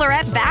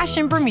Bachelorette Bash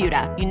in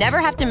Bermuda, you never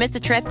have to miss a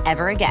trip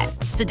ever again.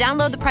 So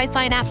download the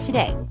Priceline app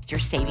today. Your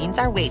savings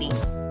are waiting.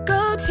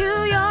 Go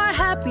to your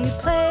happy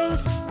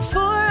place for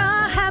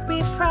a happy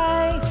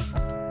price.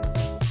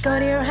 Go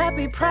to your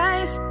happy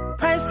price,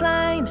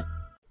 Priceline.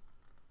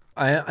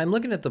 I'm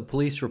looking at the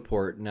police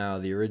report now,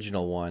 the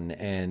original one,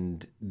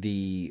 and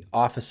the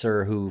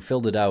officer who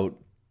filled it out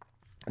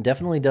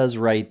definitely does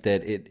write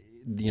that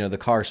the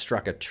car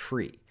struck a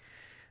tree.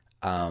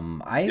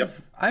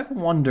 I've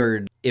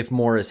wondered if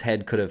Maura's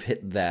head could have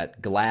hit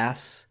that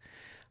glass,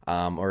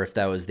 or if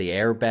that was the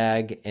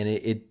airbag, and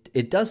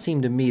it does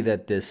seem to me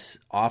that this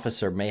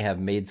officer may have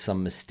made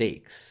some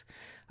mistakes,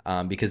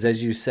 because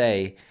as you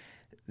say,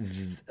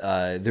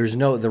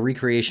 the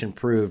recreation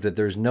proved that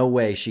there's no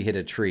way she hit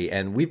a tree,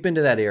 and we've been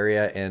to that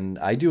area, and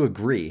I do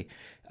agree.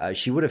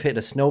 She would have hit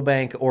a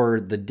snowbank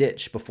or the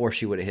ditch before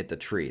she would have hit the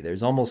tree.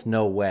 There's almost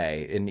no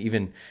way, and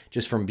even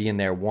just from being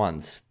there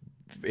once,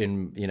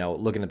 in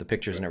looking at the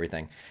pictures and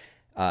everything,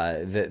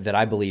 that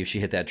I believe she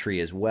hit that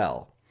tree as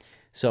well.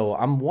 So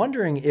I'm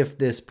wondering if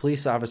this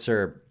police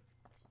officer,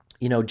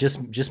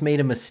 just made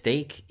a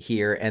mistake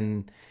here,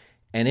 and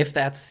if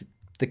that's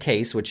the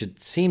case, which it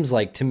seems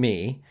like to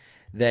me,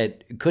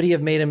 that could he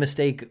have made a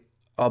mistake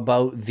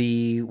about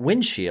the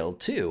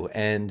windshield too,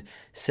 and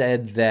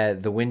said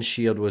that the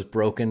windshield was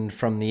broken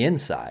from the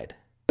inside?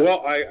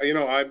 Well,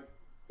 I'm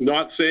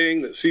not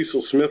saying that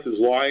Cecil Smith is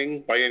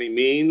lying by any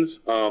means.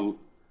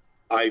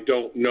 I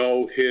don't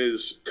know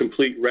his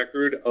complete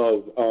record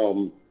of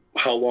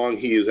how long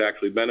he has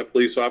actually been a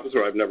police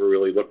officer. I've never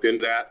really looked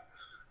into that.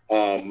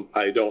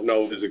 I don't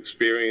know his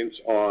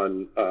experience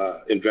on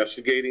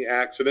investigating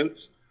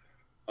accidents.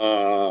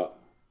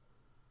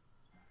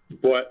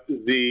 But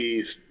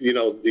the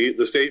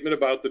statement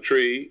about the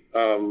tree,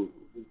 I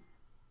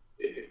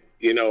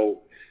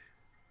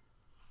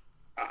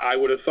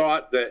would have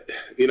thought that,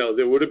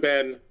 there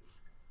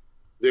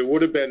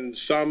would have been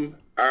some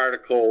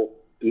article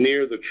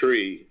near the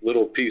tree,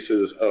 little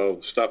pieces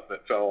of stuff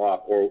that fell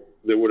off, or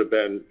there would have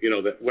been,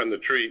 that when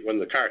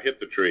the car hit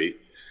the tree,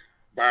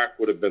 bark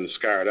would have been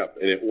scarred up,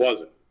 and it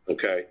wasn't.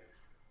 Okay.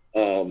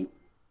 And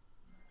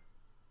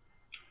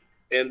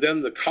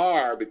then the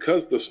car,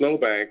 because the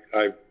snowbank,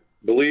 I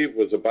believe,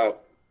 was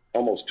about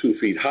almost 2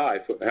 feet high,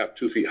 1.5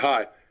 to 2 feet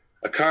high,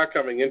 a car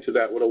coming into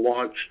that would have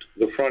launched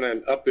the front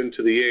end up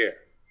into the air.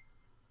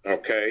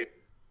 Okay?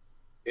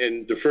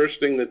 And the first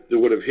thing that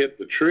would have hit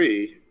the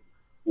tree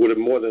would have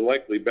more than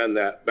likely been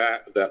that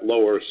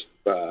lower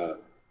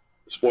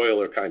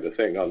spoiler kind of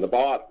thing on the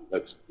bottom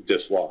that's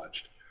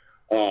dislodged.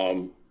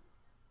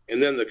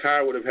 And then the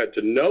car would have had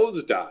to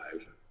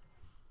nosedive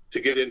to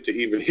get in to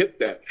even hit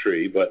that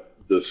tree, but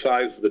the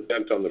size of the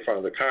dent on the front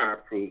of the car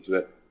proves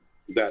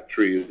that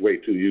tree is way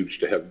too huge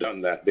to have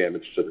done that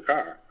damage to the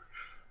car.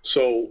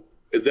 So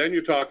then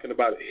you're talking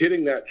about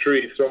hitting that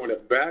tree, throwing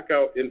it back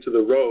out into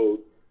the road,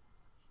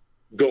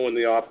 going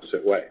the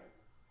opposite way.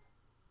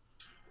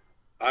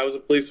 I was a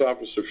police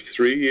officer for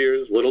 3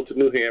 years, Littleton,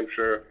 New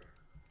Hampshire.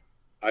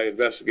 I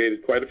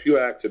investigated quite a few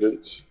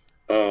accidents,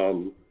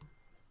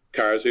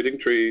 cars hitting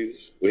trees.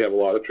 We have a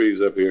lot of trees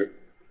up here.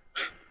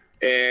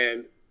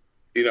 And,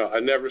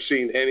 I've never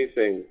seen any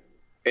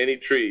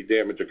tree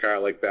damage a car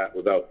like that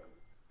without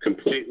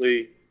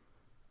completely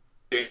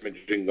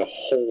damaging the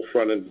whole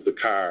front end of the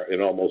car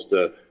and almost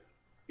a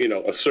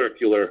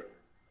circular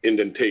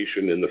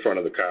indentation in the front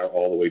of the car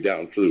all the way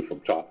down through from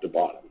top to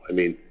bottom. I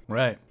mean,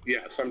 right.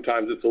 Yeah,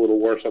 sometimes it's a little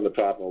worse on the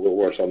top and a little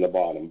worse on the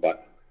bottom,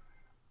 but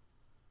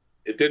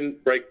it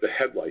didn't break the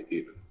headlight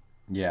even.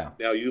 Yeah.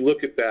 Now you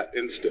look at that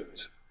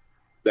instance,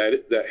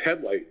 that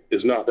headlight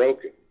is not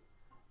broken,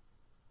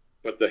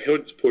 but the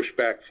hood's pushed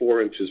back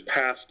 4 inches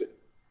past it.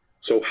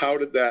 So how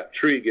did that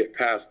tree get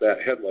past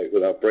that headlight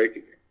without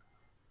breaking it?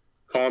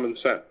 Common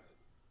sense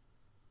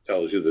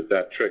tells you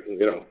that trick,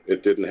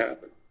 it didn't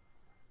happen.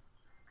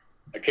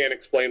 I can't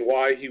explain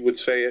why he would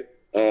say it.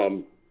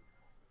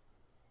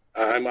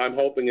 I'm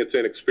hoping it's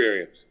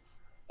inexperience.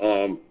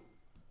 The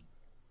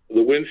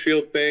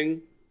windshield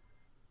thing,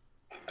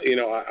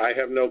 I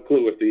have no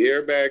clue. If the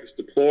airbag's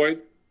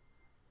deployed,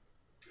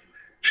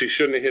 she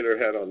shouldn't have hit her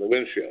head on the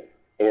windshield,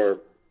 or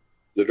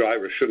the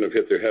driver shouldn't have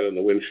hit their head on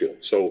the windshield.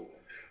 So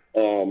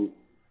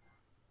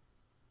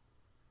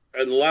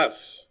unless,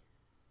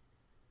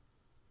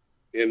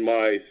 in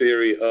my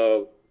theory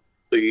of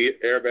the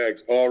airbags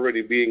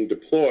already being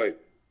deployed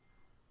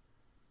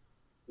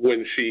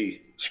when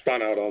she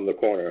spun out on the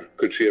corner,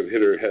 could she have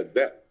hit her head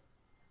then?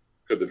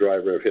 Could the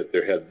driver have hit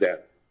their head then?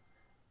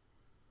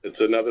 It's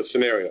another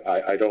scenario.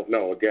 I don't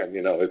know. Again,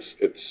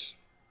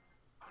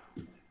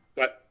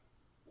 but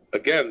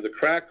again, the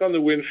crack on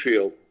the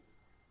windshield,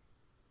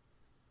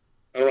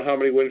 I don't know how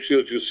many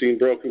windshields you've seen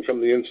broken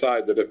from the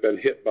inside that have been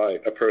hit by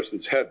a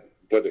person's head,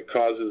 but it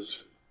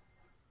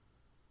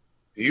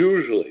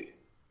usually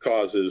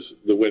causes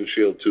the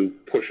windshield to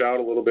push out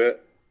a little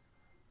bit.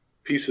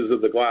 Pieces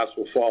of the glass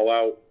will fall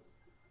out.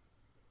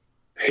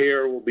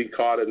 Hair will be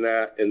caught in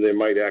that, and there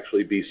might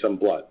actually be some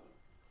blood.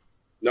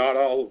 Not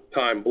all the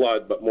time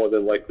blood, but more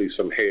than likely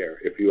some hair.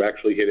 If you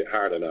actually hit it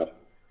hard enough,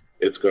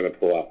 it's going to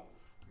pull out.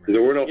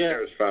 There were no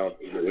hairs found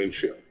in the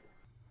windshield.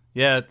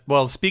 Yeah,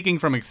 well, speaking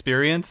from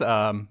experience,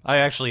 I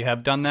actually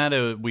have done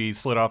that. We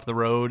slid off the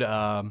road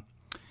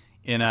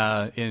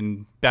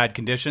in bad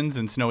conditions,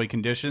 in snowy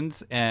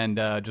conditions, and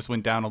just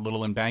went down a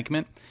little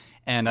embankment,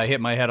 and I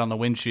hit my head on the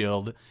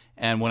windshield.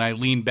 And when I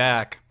leaned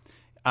back,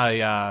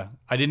 I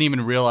didn't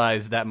even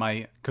realize that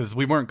because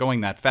we weren't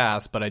going that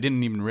fast, but I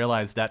didn't even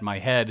realize that my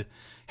head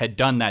had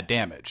done that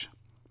damage,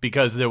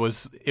 because it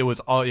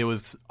was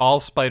all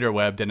spider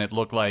webbed, and it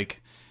looked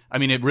like,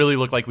 it really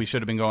looked like we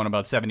should have been going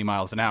about 70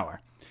 miles an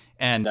hour.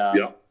 And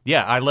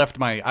I left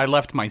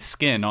my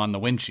skin on the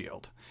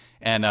windshield,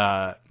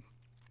 and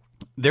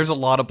there's a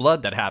lot of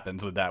blood that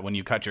happens with that when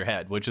you cut your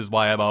head, which is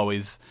why I've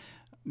always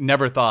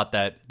never thought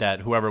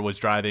that whoever was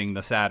driving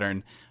the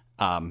Saturn,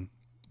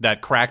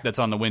 that crack that's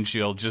on the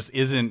windshield just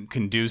isn't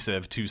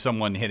conducive to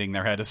someone hitting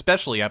their head,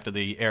 especially after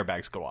the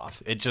airbags go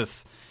off.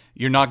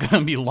 You're not going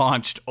to be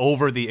launched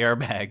over the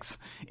airbags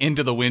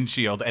into the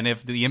windshield. And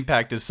if the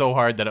impact is so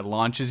hard that it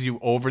launches you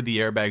over the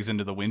airbags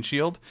into the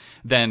windshield,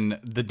 then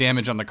the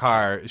damage on the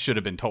car should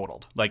have been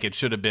totaled. Like it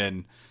should have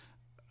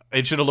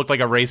looked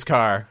like a race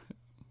car.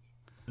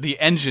 The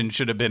engine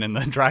should have been in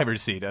the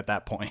driver's seat at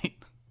that point.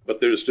 But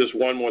there's just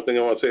one more thing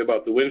I want to say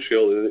about the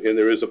windshield, and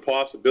there is a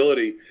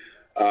possibility.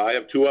 I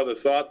have two other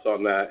thoughts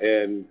on that.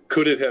 And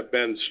could it have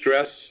been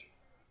stress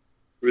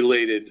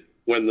related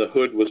when the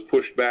hood was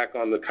pushed back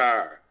on the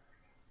car?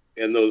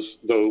 And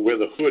where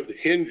the hood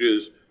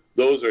hinges,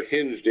 those are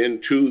hinged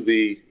into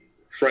the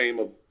frame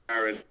of the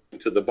car and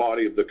into the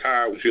body of the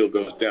car, which windshield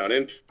goes down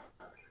into.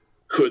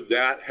 Could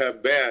that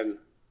have been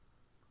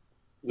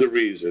the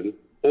reason?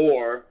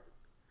 Or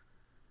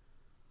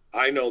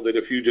I know that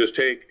if you just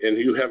take and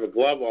you have a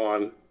glove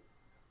on,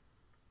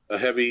 a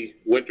heavy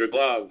winter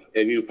glove,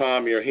 and you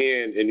palm your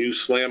hand and you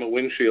slam a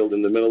windshield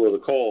in the middle of the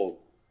cold,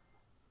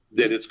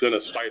 that it's going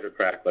to spider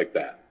crack like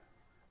that.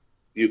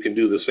 You can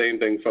do the same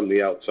thing from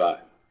the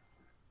outside.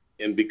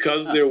 And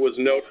because there was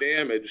no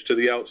damage to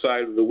the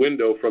outside of the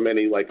window from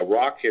any, like a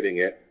rock hitting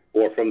it,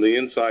 or from the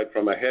inside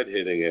from a head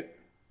hitting it,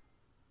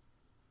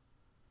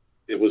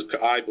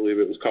 I believe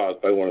it was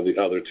caused by one of the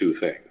other two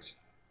things.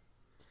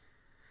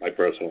 My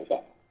personal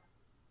thought.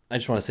 I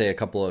just want to say a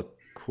couple of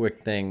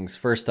quick things.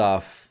 First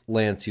off,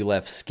 Lance, you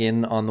left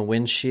skin on the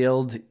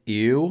windshield.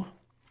 Ew.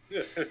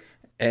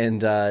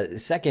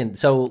 And second,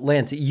 so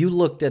Lance, you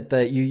looked at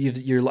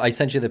I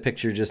sent you the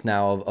picture just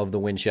now of the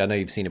windshield. I know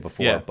you've seen it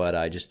before,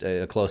 but just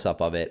a close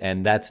up of it,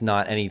 and that's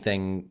not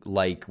anything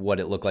like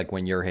what it looked like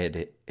when your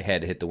head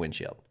hit the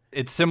windshield.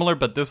 It's similar,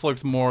 but this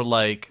looks more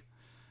like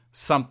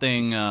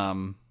something.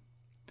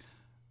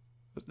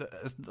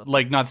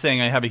 Like, not saying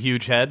I have a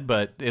huge head,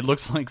 but it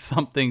looks like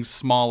something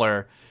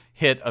smaller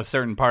hit a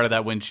certain part of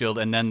that windshield,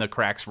 and then the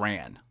cracks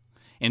ran,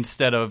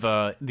 instead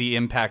of the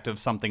impact of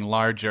something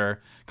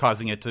larger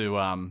causing it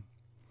to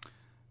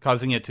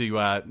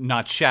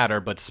not shatter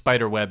but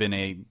spiderweb in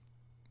a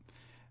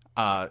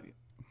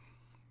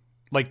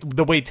like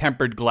the way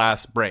tempered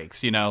glass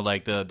breaks,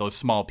 like those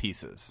small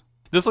pieces.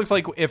 This looks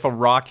like if a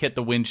rock hit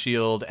the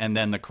windshield and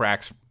then the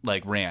cracks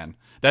like ran.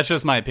 That's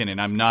just my opinion.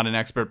 I'm not an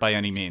expert by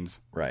any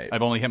means. Right.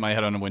 I've only hit my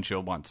head on a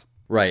windshield once.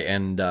 Right,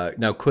 and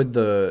now could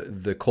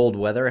the cold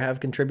weather have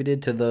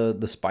contributed to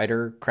the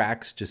spider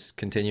cracks just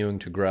continuing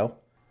to grow?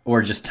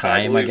 Or just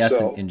time, I guess,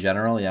 so. in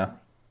general, yeah?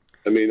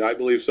 I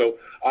believe so.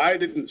 I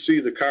didn't see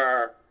the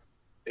car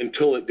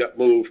until it got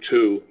moved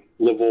to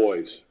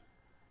Lavoie's.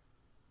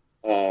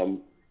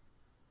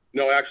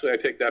 No, actually, I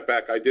take that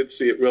back. I did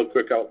see it real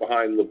quick out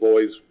behind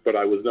Lavoie's, but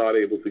I was not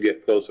able to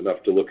get close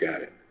enough to look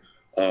at it.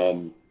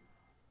 And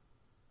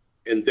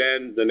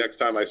then the next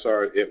time I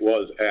saw it, it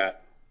was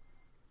at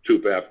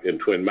Troop F in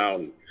Twin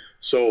Mountain.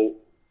 So,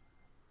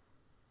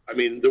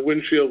 the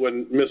windshield,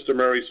 when Mr.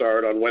 Murray saw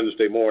it on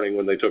Wednesday morning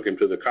when they took him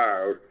to the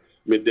car,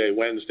 midday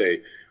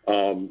Wednesday,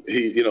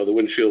 the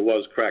windshield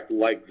was cracked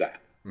like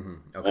that. Mm-hmm.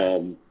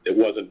 Okay. It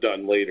wasn't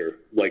done later,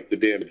 like the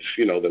damage,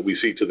 that we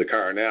see to the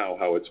car now,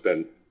 how it's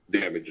been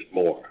damaged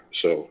more.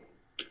 So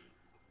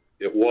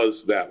it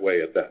was that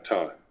way at that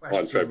time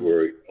on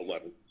February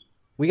 11th.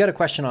 We got a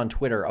question on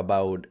Twitter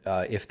about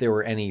if there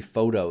were any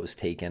photos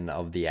taken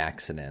of the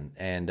accident,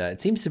 and it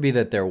seems to be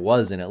that there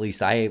was, and at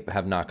least I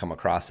have not come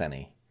across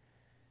any.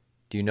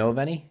 Do you know of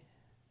any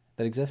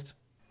that exist?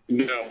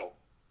 No.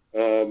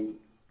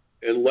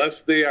 Unless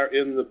they are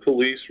in the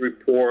police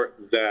report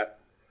that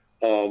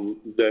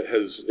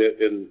has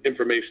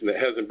information that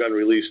hasn't been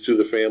released to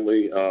the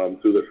family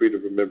through the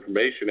Freedom of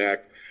Information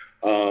Act,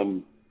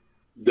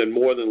 then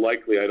more than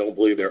likely I don't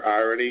believe there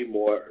are any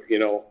more.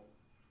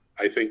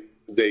 I think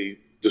they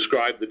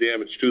described the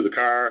damage to the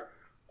car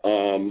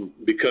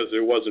because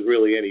there wasn't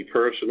really any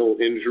personal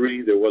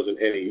injury. There wasn't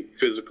any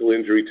physical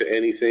injury to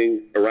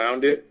anything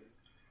around it.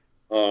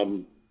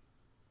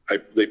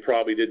 They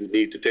probably didn't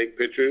need to take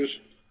pictures.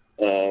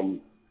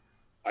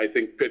 I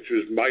think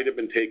pictures might have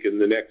been taken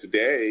the next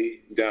day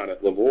down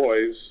at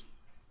Lavoie's,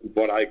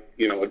 but I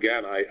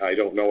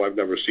don't know. I've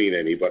never seen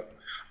any, but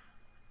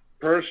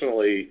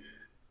personally,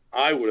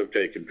 I would have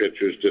taken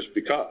pictures just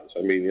because.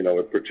 I mean,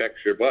 it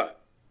protects your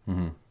butt.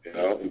 Mm-hmm.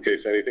 In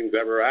case anything's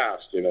ever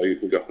asked, you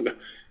can go,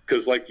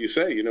 because like you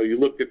say, you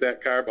looked at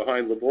that car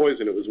behind Lavoie's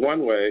and it was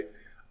one way.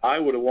 I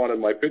would have wanted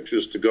my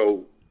pictures to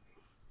go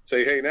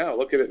say, hey, now,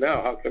 look at it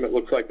now. How come it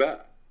looks like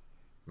that?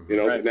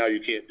 Mm-hmm. Right. Now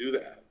you can't do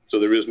that. So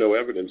there is no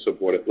evidence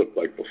of what it looked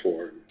like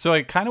before. So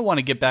I kind of want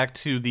to get back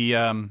to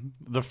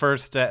the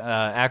first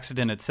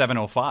accident at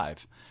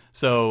 705.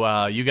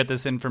 So you get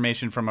this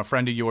information from a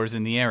friend of yours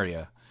in the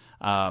area.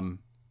 How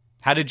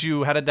did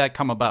that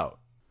come about?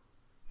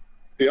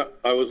 Yeah,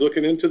 I was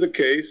looking into the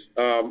case.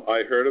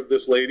 I heard of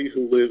this lady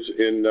who lives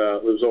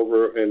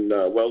over in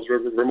Wells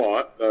River,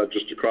 Vermont,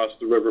 just across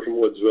the river from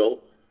Woodsville,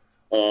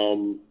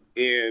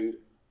 and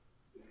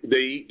they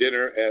eat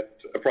dinner at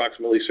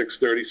approximately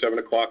 6:30, 7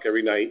 o'clock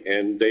every night,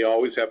 and they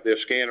always have their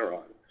scanner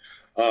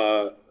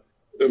on.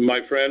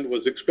 My friend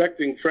was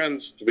expecting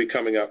friends to be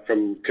coming up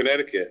from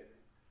Connecticut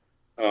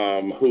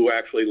who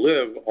actually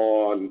live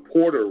on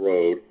Porter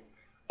Road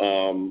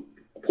and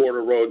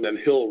then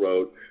Hill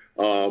Road,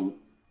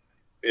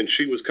 and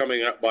she was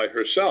coming up by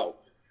herself.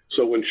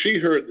 So when she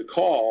heard the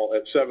call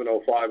at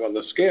 7:05 on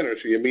the scanner,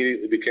 she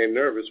immediately became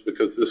nervous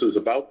because this is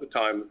about the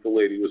time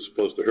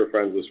that her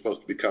friend was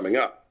supposed to be coming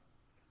up.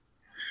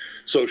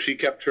 So she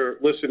kept her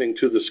listening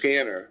to the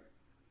scanner,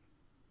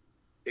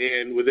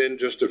 and within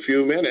just a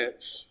few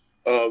minutes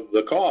of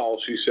the call,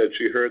 she said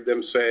she heard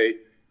them say,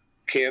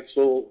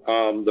 cancel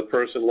the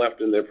person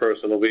left in their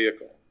personal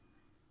vehicle.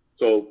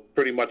 So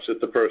pretty much that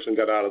the person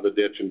got out of the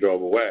ditch and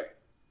drove away.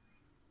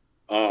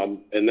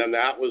 And then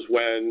that was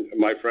when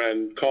my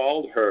friend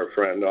called her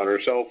friend on her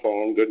cell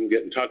phone, couldn't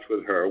get in touch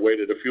with her,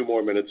 waited a few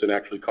more minutes and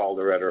actually called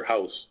her at her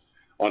house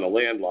on a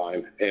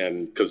landline,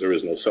 and because there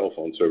is no cell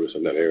phone service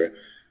in that area,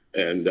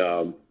 and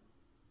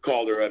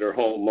called her at her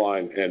home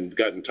line and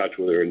got in touch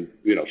with her, and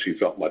she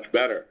felt much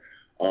better.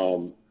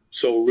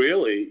 So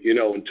really,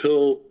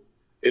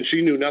 and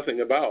she knew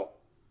nothing about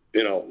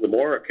the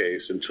Mora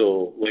case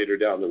until later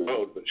down the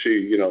road, but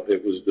she,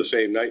 it was the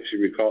same night she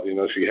recalled,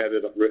 she had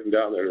it written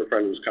down that her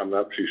friend was coming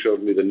up. She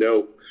showed me the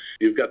note.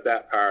 You've got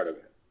that part of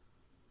it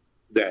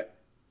that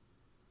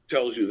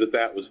tells you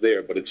that was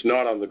there, but it's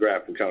not on the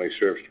Grafton County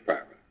Sheriff's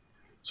Department.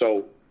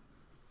 So,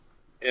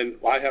 and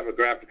I have a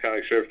Grafton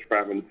County Sheriff's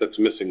Department that's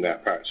missing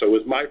that part. So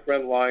is my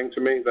friend lying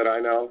to me that I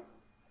know?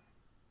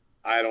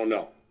 I don't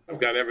know. I've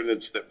got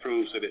evidence that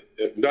proves that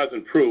it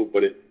doesn't prove,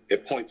 but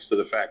it points to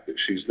the fact that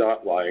she's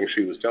not lying.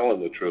 She was telling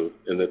the truth,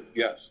 and that,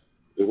 yes,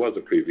 there was a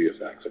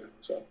previous accident.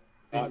 So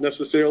not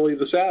necessarily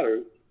the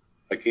Saturn.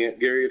 I can't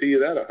guarantee you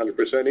that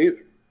 100%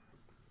 either,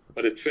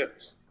 but it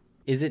fits.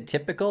 Is it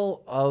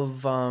typical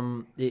of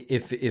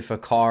if a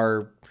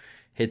car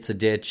hits a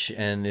ditch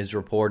and is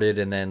reported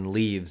and then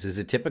leaves, is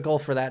it typical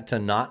for that to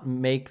not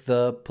make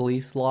the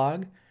police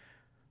log,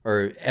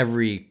 or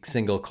every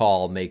single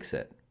call makes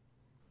it?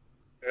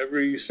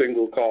 Every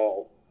single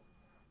call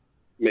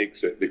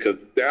makes it, because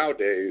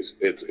nowadays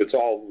it's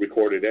all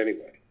recorded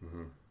anyway.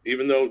 Mm-hmm.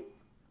 Even though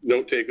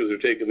note takers are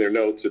taking their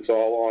notes, it's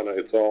all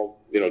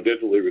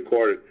digitally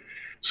recorded.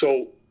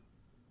 So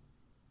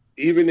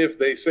even if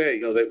they say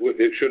that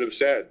it should have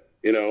said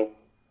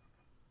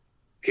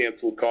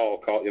canceled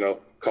call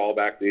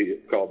back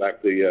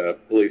the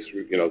police,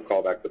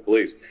 call back the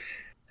police.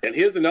 And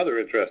here's another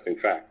interesting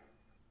fact.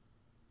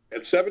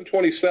 At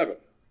 7:27,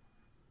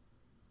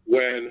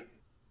 when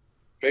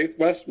Faith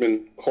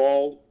Westman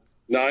called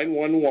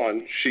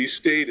 911, she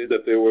stated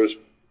that there was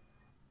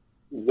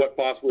what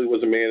possibly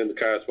was a man in the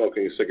car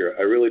smoking a cigarette.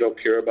 I really don't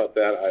care about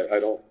that. I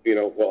don't,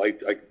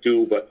 I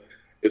do, but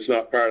it's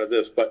not part of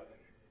this. But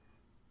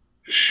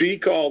she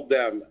called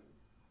them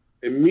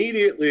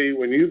immediately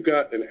when you've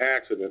got an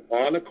accident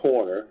on a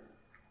corner.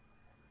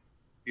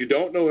 You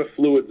don't know if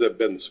fluids have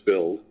been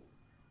spilled.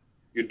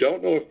 You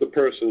don't know if the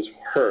person's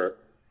hurt.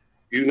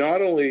 You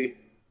not only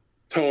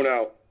tone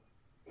out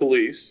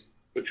police,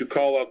 but you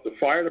call out the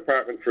fire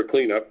department for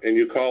cleanup, and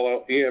you call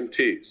out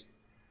EMTs.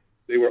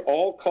 They were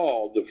all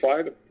called.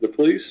 The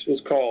police was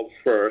called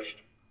first.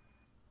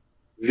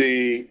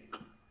 The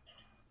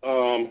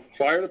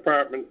fire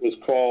department was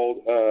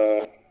called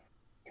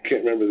I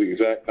can't remember the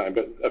exact time,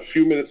 but a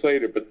few minutes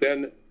later. But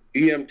then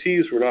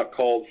EMTs were not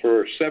called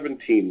for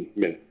 17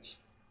 minutes.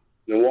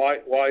 Now,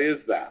 why is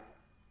that?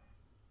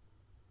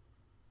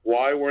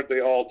 Why weren't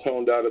they all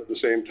toned out at the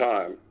same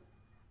time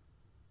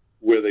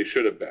where they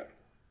should have been?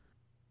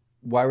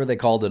 Why were they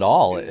called at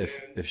all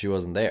if she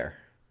wasn't there?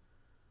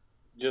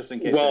 Just in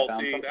case Well, they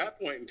found something? at that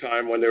point in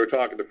time when they were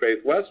talking to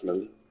Faith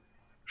Westman,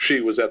 she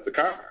was at the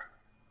car.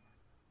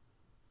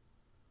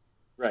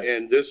 Right.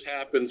 And this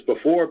happens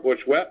before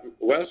Butch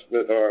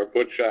Westman or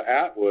Butch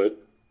Atwood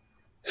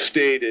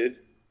stated,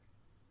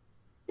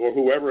 or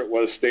whoever it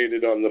was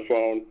stated on the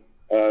phone,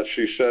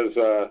 she says,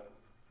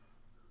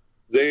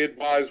 they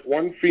advised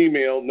one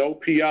female, no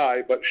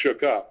PI, but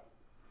shook up.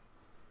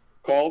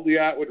 Called the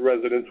Atwood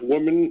residence,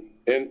 woman,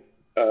 and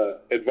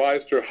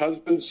advised her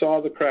husband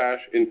saw the crash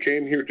and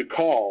came here to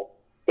call,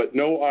 but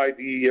no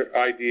idea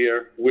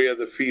where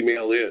the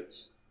female is.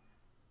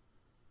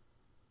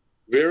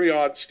 Very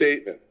odd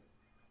statement,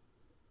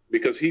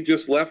 because he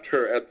just left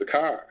her at the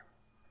car.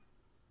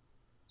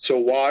 So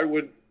why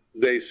would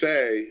they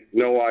say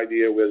no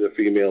idea where the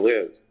female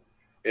is,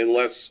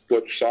 unless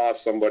Butch saw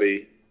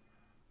somebody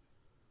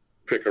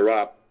pick her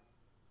up,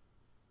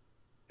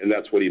 and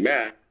that's what he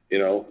meant,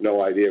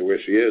 no idea where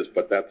she is.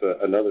 But that's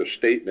another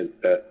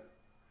statement that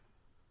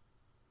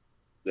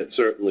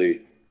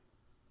certainly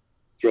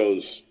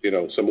throws,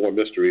 some more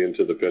mystery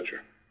into the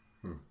picture.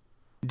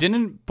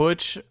 Didn't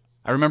Butch,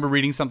 I remember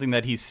reading something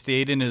that he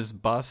stayed in his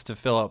bus to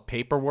fill out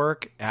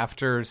paperwork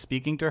after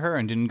speaking to her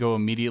and didn't go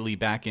immediately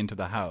back into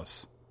the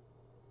house.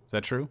 Is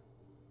that true?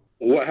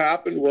 What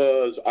happened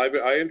was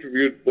I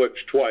interviewed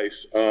Butch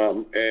twice,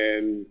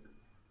 and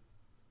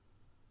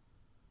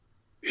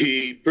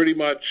he pretty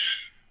much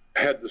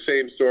had the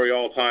same story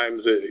all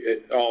times.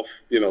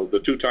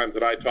 The two times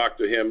that I talked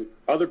to him,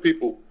 other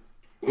people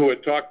who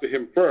had talked to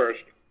him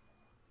first,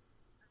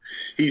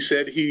 he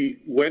said he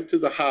went to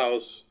the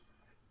house,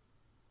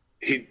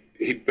 he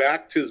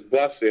backed his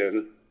bus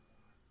in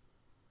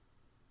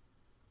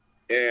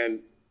and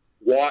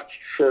watched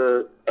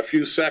for a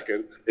few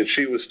seconds, and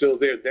she was still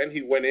there. Then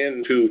he went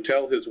in to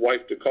tell his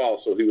wife to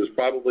call, so he was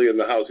probably in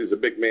the house. He's a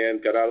big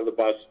man, got out of the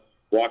bus,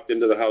 walked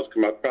into the house,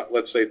 come out,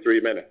 let's say 3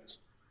 minutes,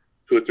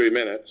 2 or 3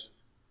 minutes,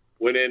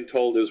 went in,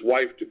 told his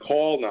wife to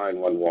call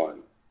 911.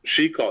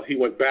 She called. He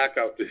went back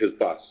out to his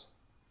bus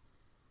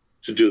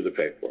to do the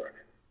paperwork,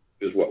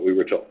 is what we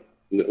were told.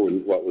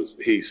 What was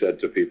he said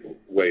to people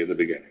way in the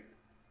beginning.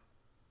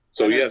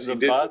 So And yes, is he the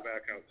did go bus-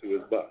 back out to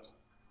his bus.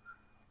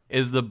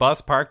 Is the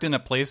bus parked in a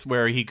place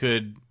where he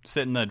could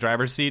sit in the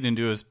driver's seat and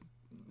do his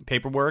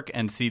paperwork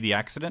and see the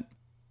accident?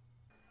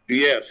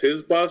 Yes,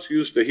 his bus he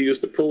used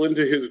to pull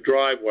into his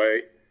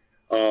driveway,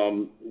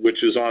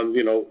 which is on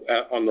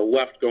the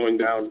left going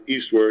down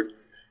eastward.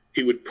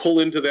 He would pull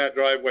into that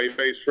driveway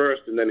face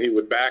first, and then he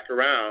would back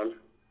around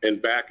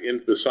and back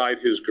into beside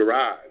his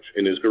garage.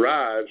 And his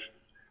garage,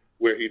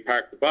 where he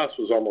parked the bus,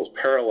 was almost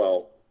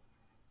parallel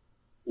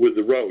with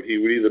the road. He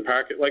would either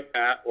park it like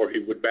that, or he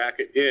would back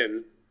it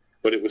in,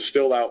 but it was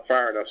still out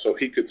far enough so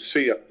he could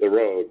see up the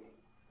road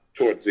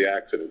towards the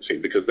accident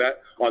scene, because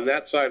on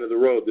that side of the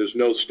road, there's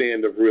no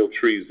stand of real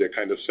trees. They're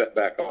kind of set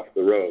back off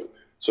the road.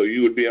 So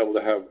you would be able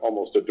to have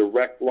almost a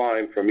direct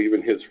line from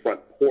even his front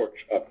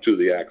porch up to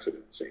the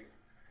accident scene.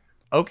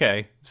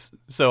 Okay,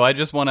 so I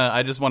just want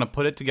to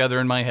put it together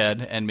in my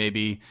head and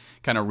maybe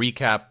kind of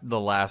recap the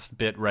last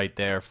bit right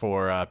there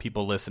for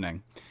people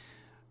listening.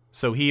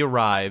 So he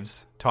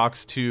arrives,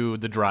 talks to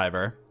the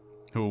driver,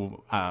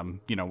 who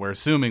we're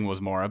assuming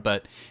was Maura,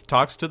 but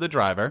talks to the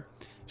driver.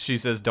 She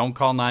says, "Don't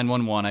call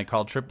 911. I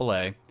called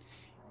AAA."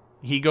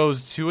 He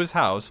goes to his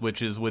house,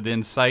 which is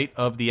within sight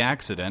of the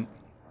accident.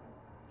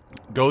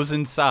 Goes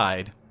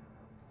inside,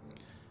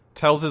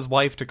 tells his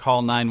wife to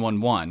call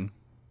 911.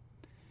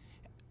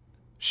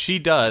 She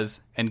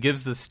does, and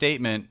gives the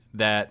statement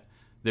that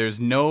there's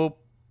no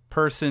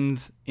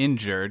persons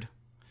injured,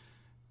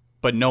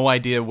 but no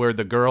idea where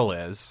the girl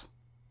is.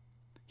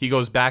 He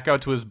goes back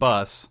out to his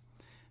bus,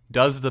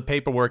 does the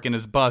paperwork in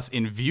his bus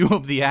in view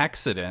of the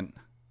accident,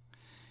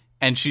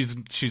 and she's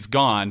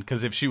gone,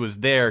 because if she was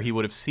there, he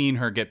would have seen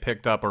her get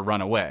picked up or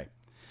run away.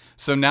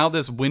 So now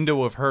this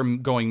window of her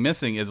going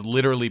missing is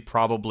literally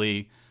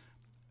probably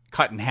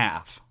cut in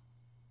half,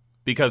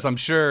 because I'm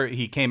sure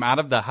he came out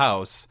of the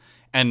house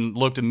and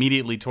looked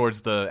immediately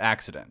towards the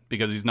accident,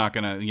 because he's not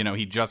going to,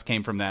 he just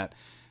came from that,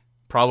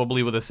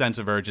 probably with a sense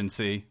of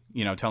urgency,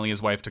 telling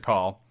his wife to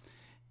call,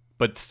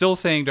 but still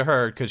saying to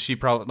her, because she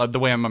probably, the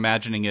way I'm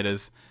imagining it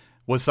is,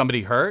 was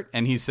somebody hurt?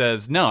 And he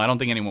says, no, I don't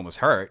think anyone was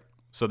hurt.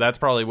 So that's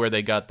probably where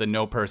they got the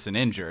no person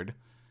injured.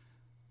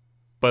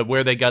 But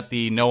where they got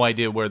the no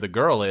idea where the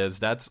girl is,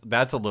 that's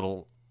a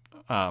little,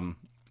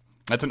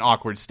 that's an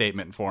awkward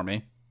statement for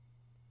me.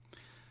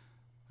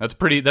 That's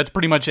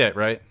pretty much it,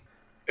 right?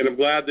 And I'm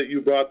glad that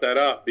you brought that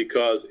up,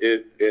 because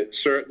it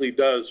certainly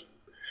does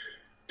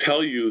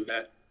tell you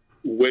that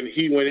when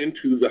he went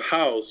into the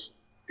house,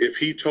 if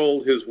he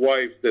told his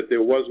wife that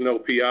there was no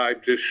PI,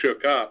 just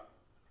shook up,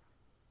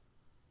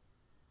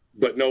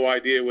 but no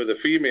idea where the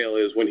female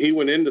is, when he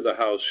went into the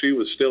house, she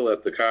was still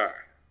at the car.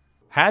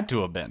 Had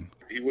to have been.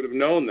 He would have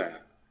known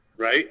that,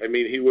 right? I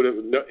mean,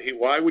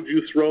 why would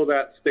you throw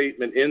that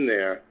statement in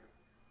there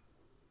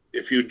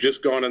if you'd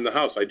just gone in the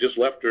house? I just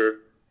left her.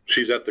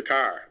 She's at the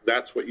car.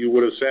 That's what you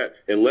would have said.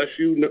 Unless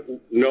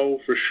you know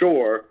for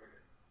sure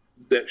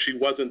that she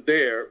wasn't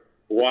there,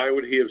 why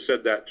would he have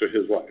said that to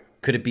his wife?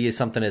 Could it be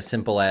something as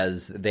simple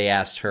as they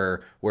asked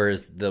her, where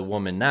is the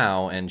woman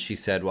now? And she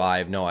said, well, I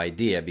have no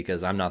idea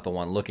because I'm not the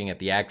one looking at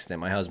the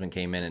accident. My husband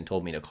came in and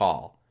told me to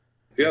call.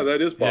 Yeah,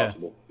 that is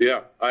possible.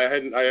 Yeah, I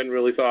hadn't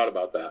really thought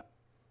about that.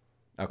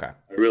 Okay.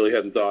 I really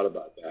hadn't thought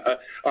about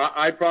that.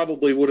 I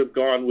probably would have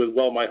gone with,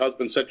 well, my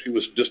husband said she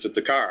was just at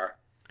the car.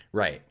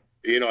 Right.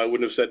 You know, I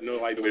wouldn't have said,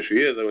 no, I know where she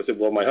is. I would have said,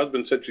 well, my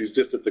husband said she's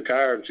just at the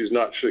car and she's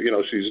not,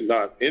 she's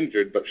not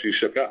injured, but she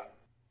shook up.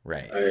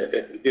 Right.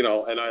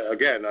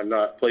 I'm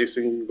not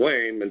placing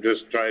blame and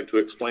just trying to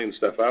explain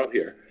stuff out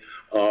here.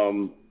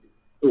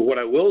 What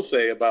I will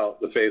say about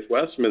the Faith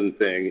Westman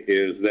thing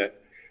is that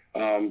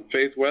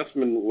Faith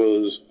Westman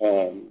was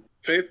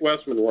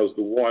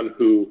the one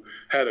who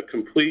had a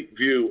complete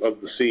view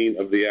of the scene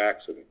of the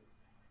accident,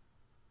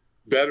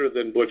 better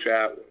than Butch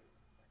Atwood.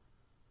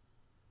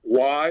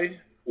 Why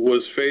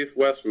was Faith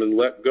Westman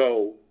let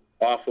go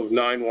off of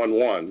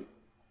 911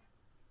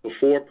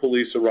 before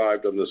police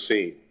arrived on the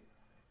scene?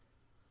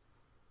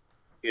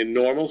 In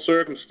normal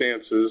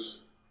circumstances,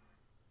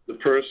 the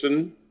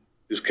person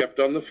is kept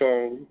on the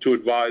phone to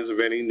advise of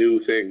any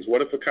new things.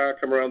 What if a car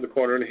come around the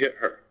corner and hit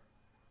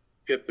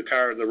the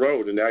car in the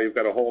road, and now you've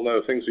got a whole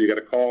other thing, so you got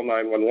to call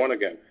 911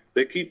 again.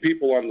 They keep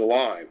people on the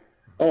line.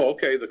 Oh,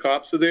 okay, the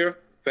cops are there?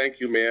 Thank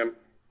you, ma'am.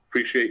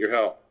 Appreciate your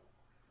help.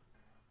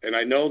 And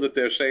I know that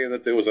they're saying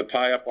that there was a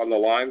tie-up on the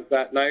lines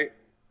that night,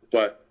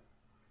 but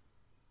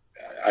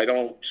I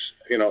don't,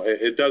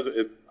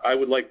 I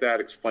would like that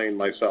explained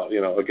myself,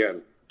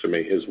 again, to me,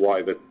 is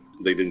why that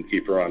they didn't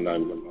keep her on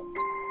 911.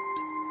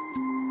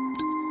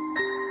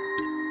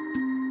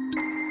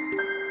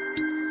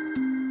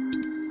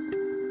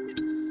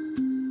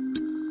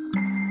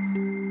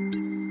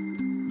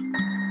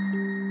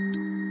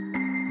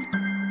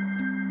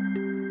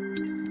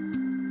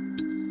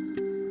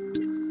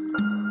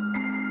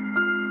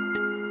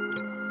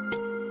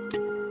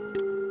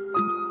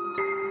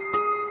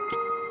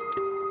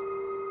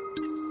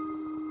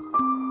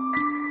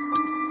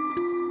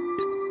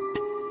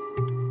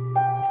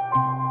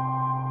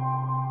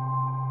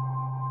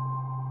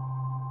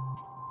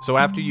 So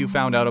after you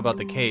found out about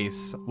the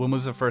case, when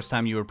was the first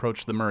time you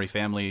approached the Murray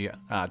family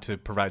to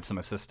provide some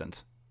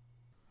assistance?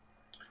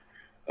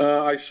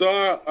 I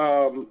saw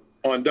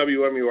on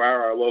WMUR,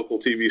 our local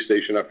TV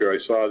station up here, I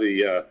saw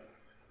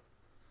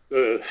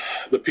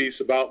the piece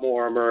about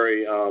Maura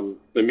Murray.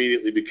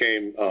 Immediately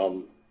became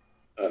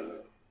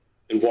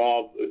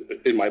involved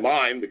in my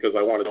mind because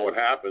I wanted to know what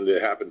happened.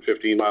 It happened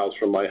 15 miles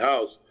from my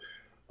house.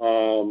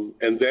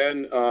 And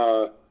then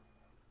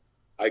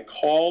I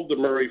called the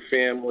Murray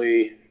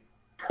family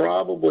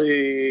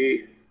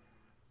probably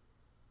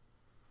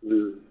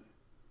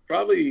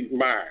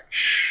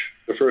March,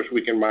 the first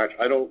week in March.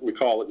 I don't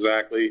recall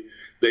exactly.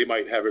 They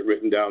might have it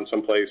written down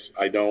someplace.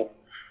 I don't.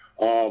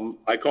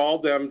 I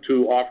called them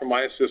to offer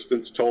my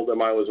assistance, told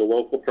them I was a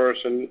local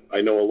person.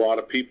 I know a lot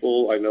of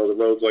people. I know the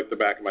roads like the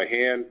back of my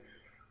hand.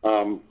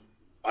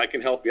 I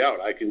can help you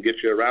out. I can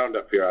get you around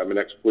up here. I'm an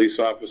ex-police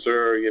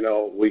officer.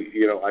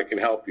 I can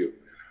help you.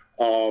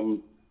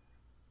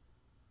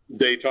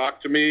 They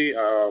talked to me,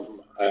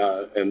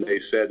 and they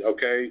said,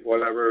 okay,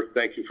 whatever,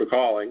 thank you for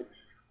calling.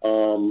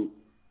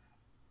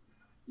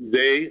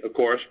 They, of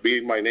course,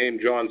 being my name,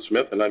 John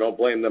Smith, and I don't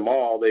blame them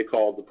all, they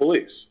called the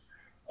police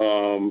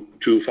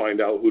to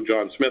find out who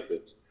John Smith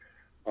is.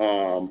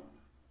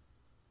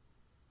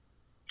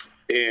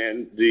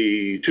 And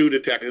the two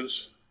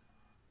detectives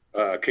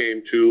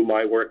came to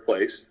my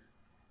workplace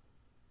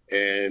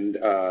and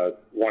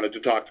wanted to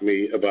talk to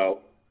me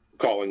about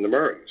calling the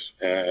Murrays.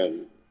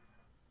 And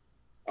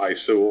I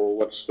said, well,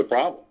 what's the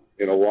problem?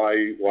 Why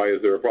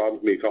is there a problem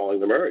with me calling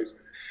the Murrays?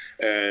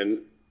 And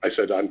I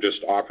said, I'm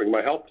just offering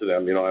my help to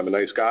them. I'm a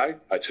nice guy.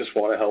 I just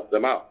want to help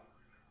them out.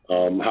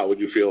 How would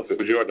you feel if it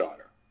was your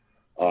daughter?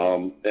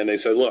 And they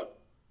said, look,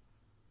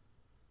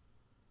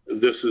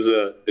 this is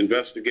an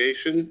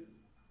investigation.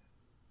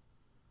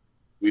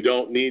 We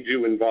don't need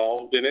you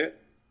involved in it.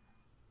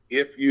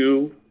 If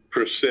you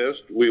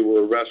persist, we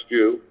will arrest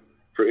you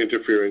for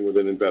interfering with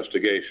an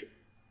investigation.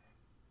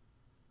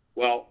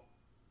 Well,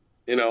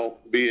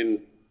 being,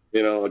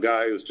 a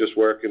guy who's just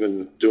working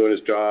and doing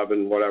his job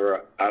and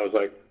whatever, I was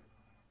like,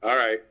 all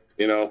right,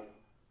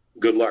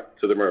 good luck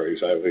to the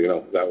Murrays.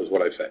 That was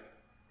what I said.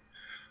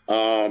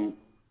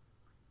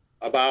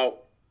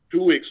 About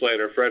 2 weeks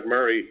later, Fred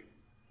Murray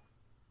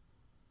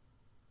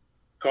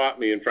caught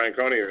me in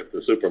Franconia at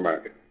the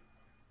supermarket.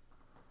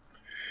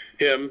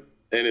 Him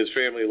and his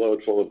family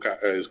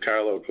his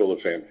carload full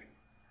of family.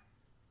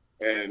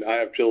 And I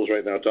have chills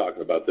right now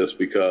talking about this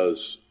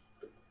because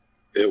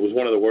it was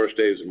one of the worst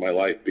days of my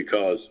life,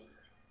 because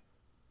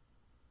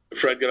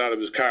Fred got out of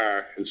his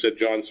car and said,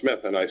 John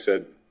Smith. And I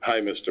said, hi,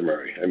 Mr.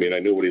 Murray. I mean, I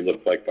knew what he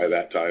looked like by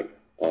that time.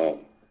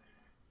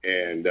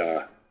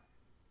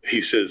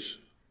 he says,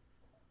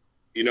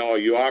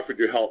 you offered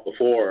your help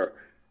before,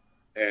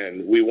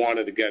 and we want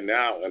it again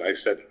now. And I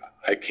said,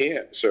 I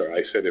can't, sir.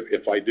 I said,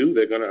 if I do,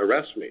 they're going to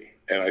arrest me.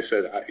 And I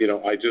said, I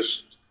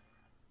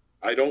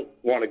don't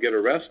want to get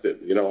arrested.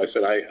 I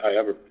said, I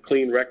have a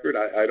clean record.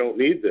 I don't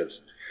need this.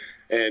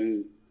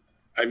 And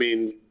I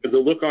mean, the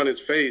look on his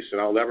face,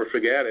 and I'll never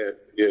forget it.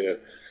 It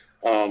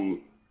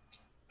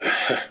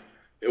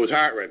was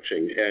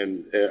heart-wrenching,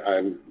 and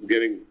I'm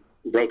getting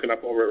broken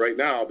up over it right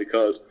now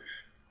because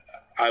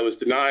I was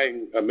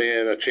denying a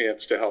man a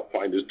chance to help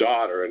find his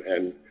daughter,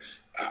 and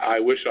I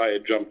wish I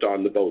had jumped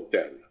on the boat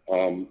then.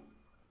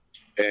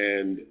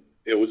 And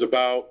it was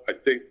about, I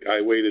think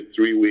I waited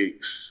 3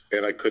 weeks,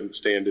 and I couldn't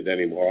stand it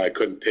anymore. I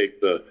couldn't take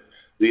the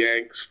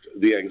angst,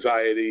 the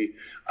anxiety.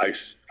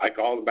 I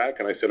called him back,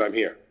 and I said, I'm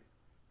here.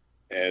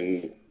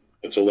 And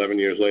it's 11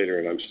 years later,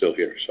 and I'm still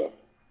here. So,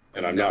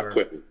 and I'm not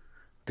quitting.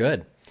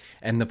 Good.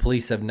 And the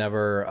police have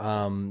never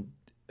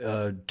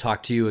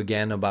talked to you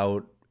again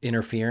about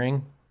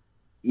interfering?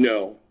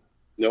 No.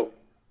 Nope.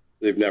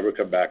 They've never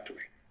come back to me.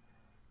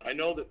 I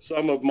know that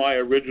some of my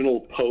original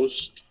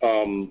posts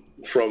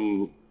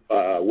from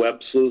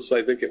Web Sleuths,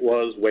 I think it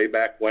was, way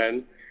back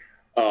when,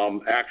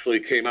 actually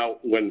came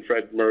out when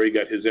Fred Murray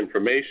got his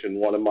information.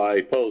 One of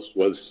my posts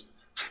was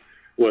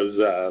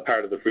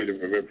part of the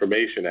Freedom of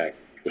Information Act,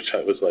 which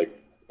I was like,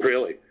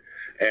 really?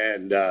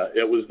 And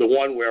it was the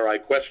one where I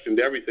questioned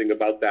everything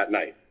about that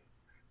night,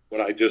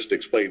 when I just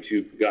explained to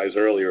you guys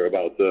earlier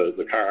about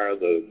the car,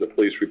 the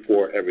police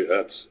report,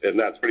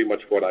 that's pretty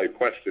much what I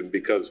questioned,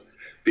 because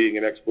being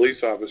an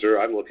ex-police officer,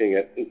 I'm looking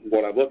at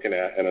what I'm looking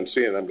at, and I'm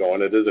seeing, I'm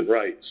going, it isn't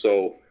right.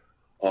 So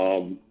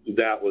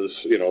that was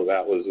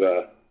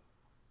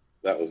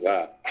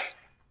that.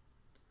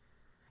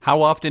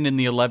 How often in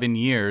the 11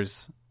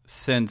 years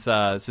since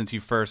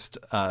you first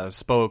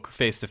spoke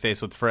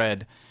face-to-face with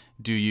Fred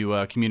do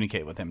you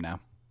communicate with him now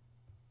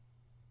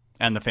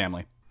and the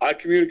family? I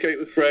communicate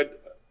with Fred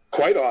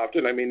quite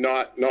often. I mean,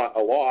 not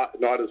a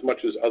lot, not as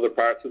much as other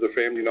parts of the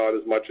family, not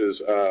as much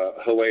as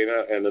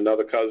Helena and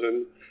another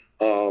cousin,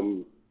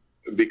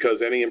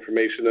 because any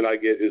information that I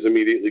get is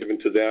immediately given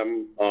to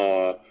them.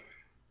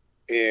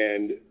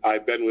 And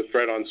I've been with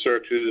Fred on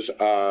searches.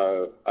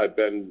 I've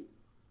been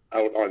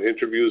out on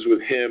interviews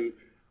with him.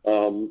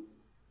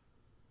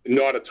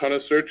 Not a ton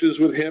of searches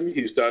with him.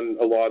 He's done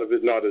a lot of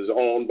it, not his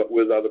own, but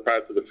with other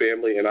parts of the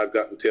family. And I've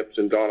gotten tips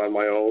and gone on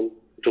my own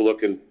to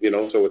look in,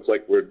 so it's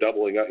like we're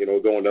doubling up,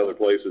 going to other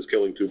places,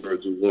 killing two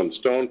birds with one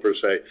stone, per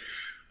se.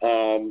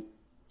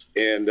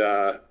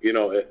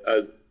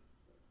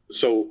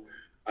 So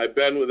I've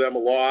been with them a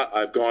lot.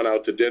 I've gone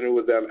out to dinner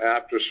with them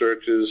after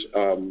searches,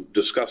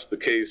 discussed the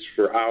case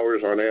for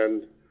hours on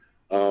end.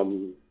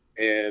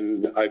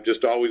 And I've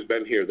just always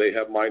been here. They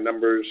have my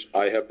numbers.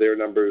 I have their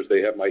numbers.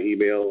 They have my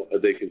email.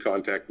 They can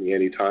contact me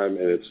anytime,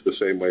 and it's the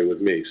same way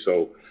with me.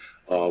 So,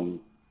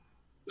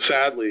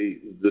 sadly,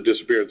 the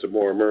disappearance of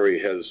Maura Murray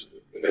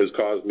has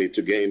caused me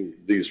to gain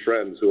these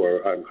friends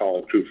who I'm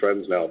calling true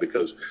friends now,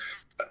 because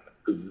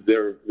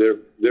they're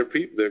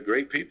people. They're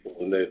great people,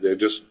 and they're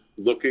just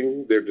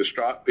looking. They're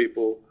distraught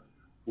people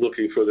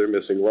looking for their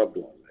missing loved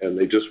one, and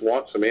they just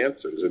want some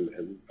answers.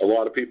 And a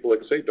lot of people,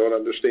 like I say, don't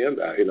understand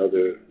that.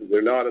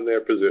 They're not in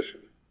their position.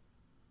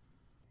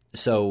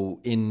 So,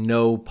 in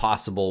no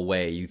possible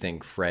way, you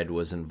think Fred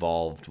was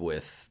involved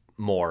with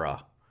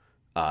Maura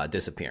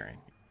disappearing?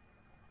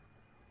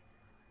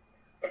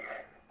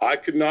 I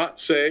could not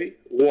say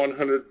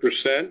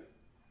 100%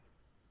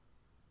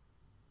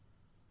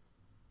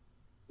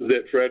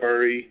 that Fred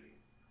Murray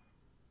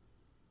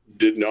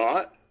did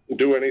not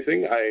do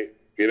anything.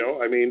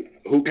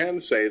 Who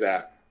can say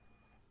that?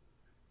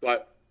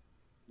 But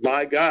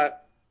my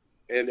gut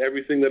and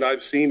everything that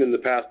I've seen in the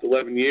past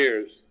 11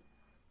 years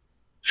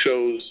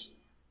shows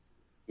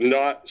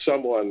not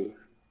someone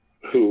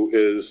who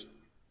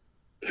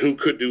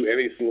could do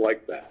anything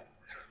like that.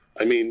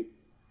 I mean,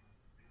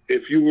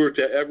 if you were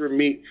to ever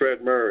meet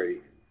Fred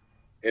Murray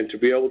and to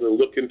be able to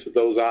look into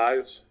those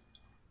eyes,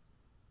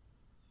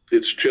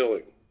 it's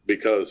chilling,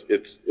 because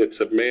it's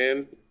a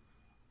man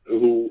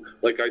who,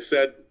 like I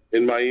said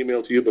in my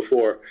email to you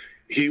before,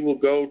 he will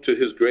go to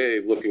his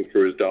grave looking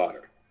for his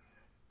daughter.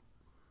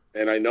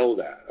 And I know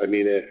that. I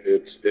mean,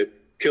 it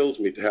kills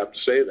me to have to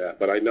say that,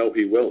 but I know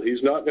he will.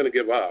 He's not going to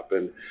give up.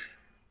 And,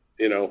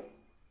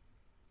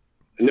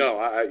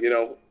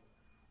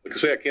 like I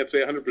say, I can't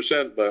say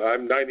 100%, but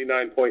I'm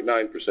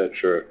 99.9%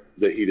 sure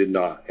that he did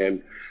not.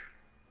 And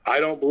I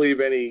don't believe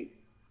any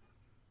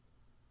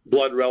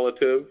blood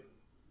relative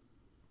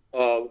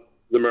of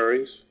the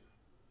Murrays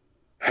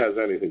has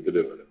anything to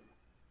do with it.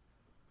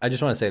 I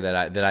just want to say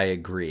that I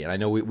agree, and I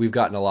know we've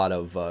gotten a lot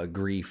of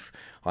grief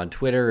on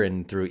Twitter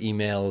and through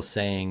emails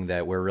saying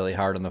that we're really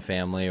hard on the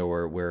family,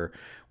 or we're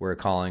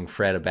calling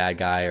Fred a bad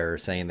guy, or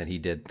saying that he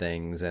did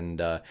things, and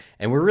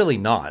we're really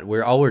not.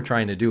 All we're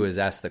trying to do is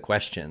ask the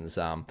questions.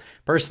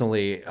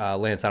 Personally,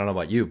 Lance, I don't know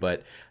about you,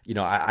 but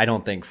I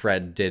don't think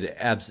Fred did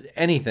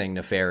anything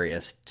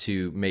nefarious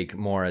to make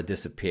Maura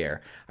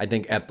disappear. I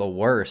think at the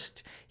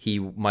worst, he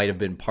might have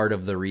been part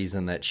of the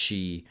reason that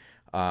she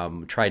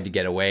tried to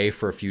get away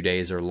for a few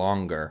days or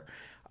longer.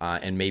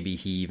 And maybe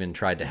he even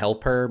tried to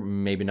help her.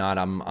 Maybe not.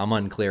 I'm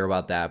unclear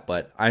about that,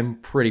 but I'm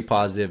pretty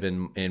positive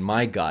in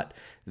my gut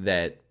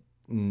that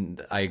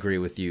I agree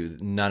with you.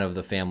 None of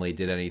the family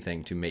did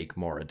anything to make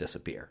Maura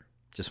disappear.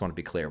 Just want to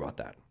be clear about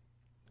that.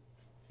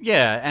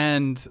 Yeah,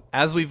 and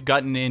as we've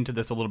gotten into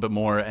this a little bit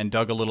more and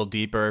dug a little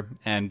deeper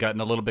and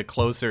gotten a little bit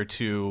closer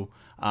to,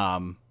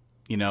 the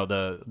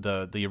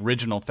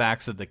original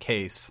facts of the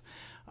case,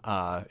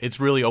 it's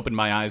really opened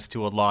my eyes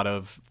to a lot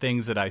of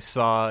things that I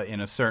saw in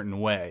a certain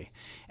way.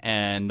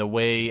 And the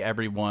way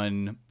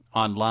everyone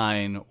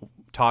online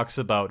talks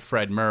about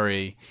Fred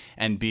Murray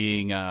and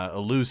being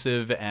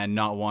elusive and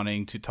not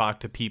wanting to talk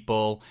to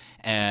people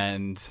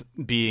and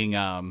being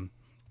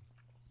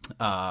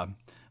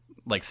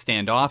like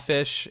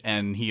standoffish,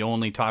 and he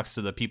only talks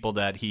to the people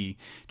that he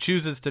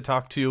chooses to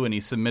talk to, and he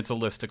submits a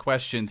list of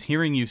questions.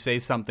 Hearing you say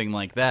something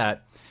like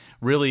that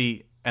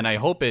really, and I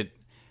hope it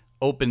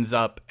opens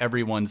up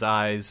everyone's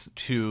eyes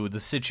to the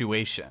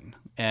situation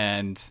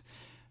and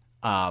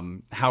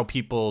how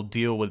people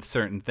deal with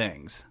certain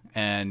things.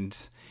 And,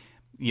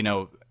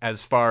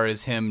 as far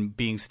as him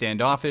being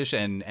standoffish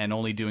and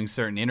only doing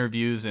certain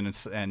interviews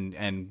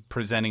and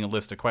presenting a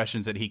list of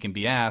questions that he can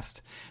be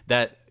asked,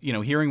 that,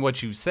 hearing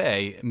what you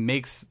say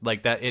makes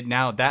like that,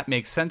 that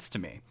makes sense to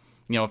me.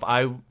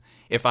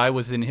 If I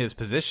was in his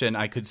position,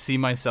 I could see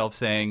myself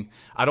saying,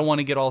 I don't want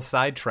to get all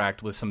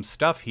sidetracked with some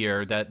stuff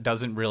here that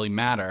doesn't really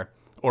matter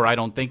or I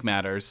don't think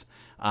matters.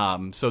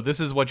 So this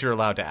is what you're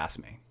allowed to ask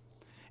me.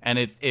 And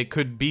it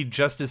could be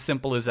just as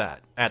simple as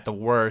that. At the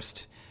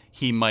worst,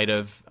 he might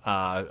have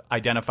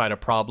identified a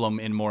problem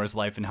in Maura's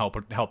life and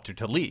helped her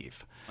to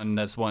leave. And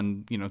that's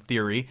one,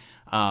 theory.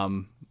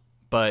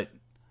 But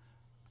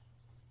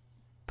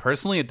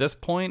personally, at this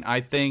point,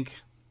 I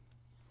think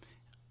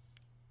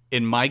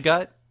in my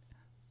gut,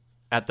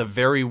 at the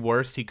very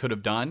worst he could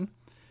have done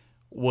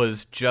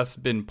was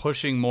just been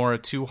pushing Maura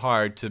too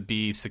hard to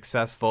be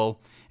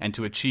successful and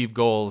to achieve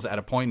goals at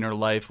a point in her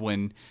life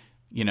when,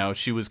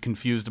 she was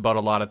confused about a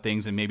lot of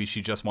things and maybe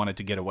she just wanted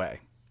to get away.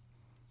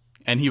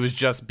 And he was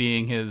just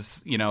being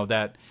his,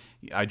 that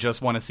I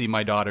just want to see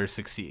my daughter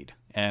succeed.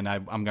 And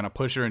I'm going to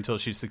push her until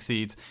she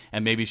succeeds.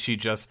 And maybe she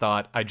just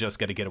thought, I just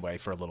got to get away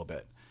for a little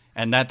bit.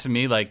 And that to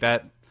me, like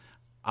that,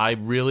 I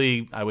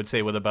would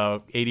say with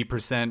about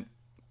 80%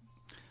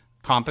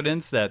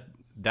 confidence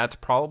that's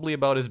probably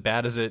about as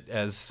bad as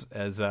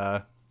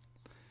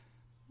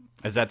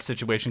that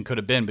situation could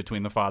have been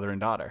between the father and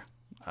daughter.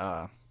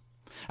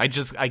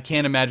 I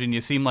can't imagine.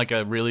 You seem like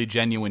a really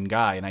genuine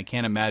guy, and I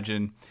can't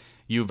imagine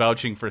you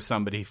vouching for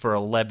somebody for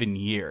 11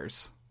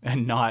 years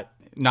and not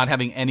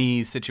having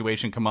any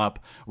situation come up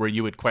where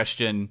you would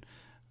question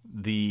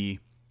the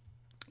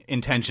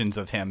intentions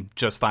of him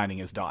just finding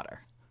his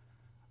daughter,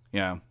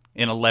 in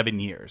 11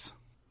 years.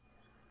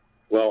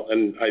 Well,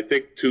 and I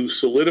think to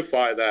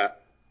solidify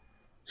that,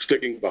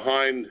 sticking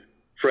behind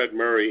Fred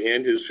Murray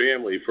and his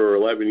family for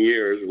 11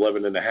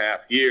 and a half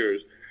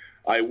years,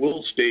 I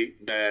will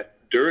state that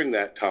during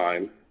that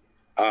time,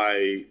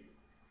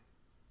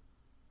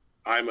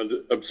 I'm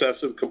an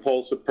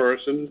obsessive-compulsive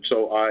person,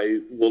 so I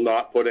will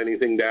not put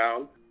anything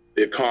down.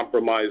 It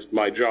compromised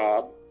my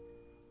job.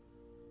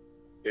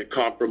 It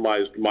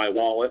compromised my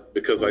wallet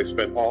because I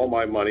spent all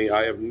my money.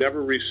 I have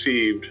never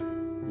received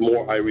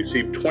more. I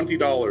received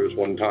 $20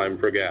 one time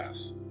for gas.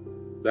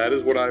 That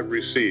is what I've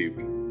received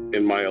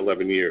in my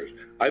 11 years.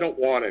 I don't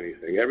want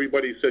anything.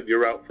 Everybody said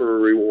you're out for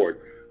a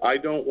reward. I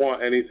don't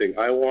want anything.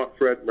 I want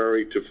Fred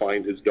Murray to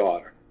find his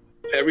daughter.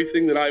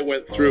 Everything that I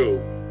went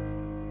through,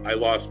 I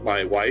lost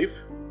my wife,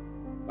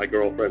 my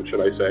girlfriend,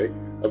 should I say,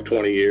 of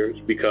 20 years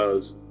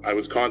because I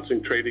was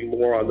concentrating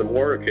more on the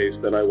Maura case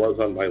than I was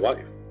on my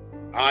life.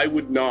 I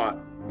would not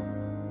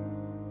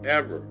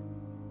ever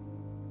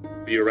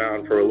be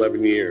around for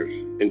 11 years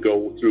and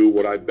go through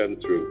what I've been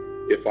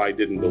through if I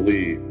didn't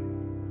believe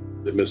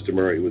that Mr.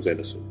 Murray was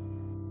innocent.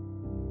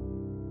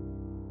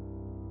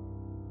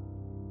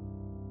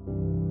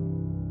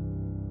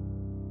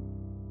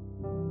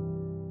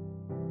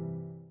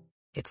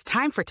 It's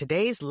time for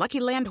today's Lucky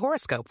Land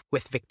horoscope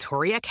with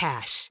Victoria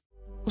Cash.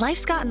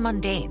 Life's gotten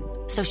mundane,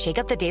 so shake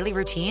up the daily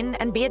routine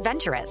and be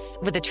adventurous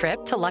with a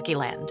trip to Lucky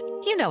Land.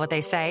 You know what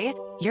they say,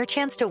 your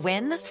chance to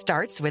win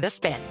starts with a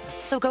spin.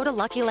 So go to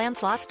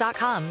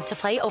LuckyLandSlots.com to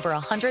play over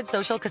 100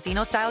 social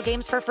casino-style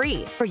games for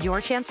free for your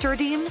chance to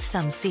redeem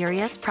some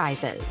serious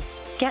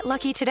prizes. Get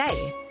lucky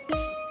today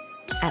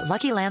at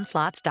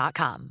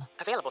LuckyLandSlots.com.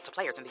 Available to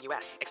players in the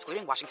U.S.,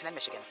 excluding Washington and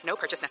Michigan. No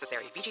purchase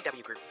necessary.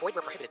 VGW Group. Void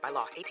where prohibited by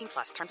law.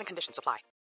 18+. Terms and conditions apply.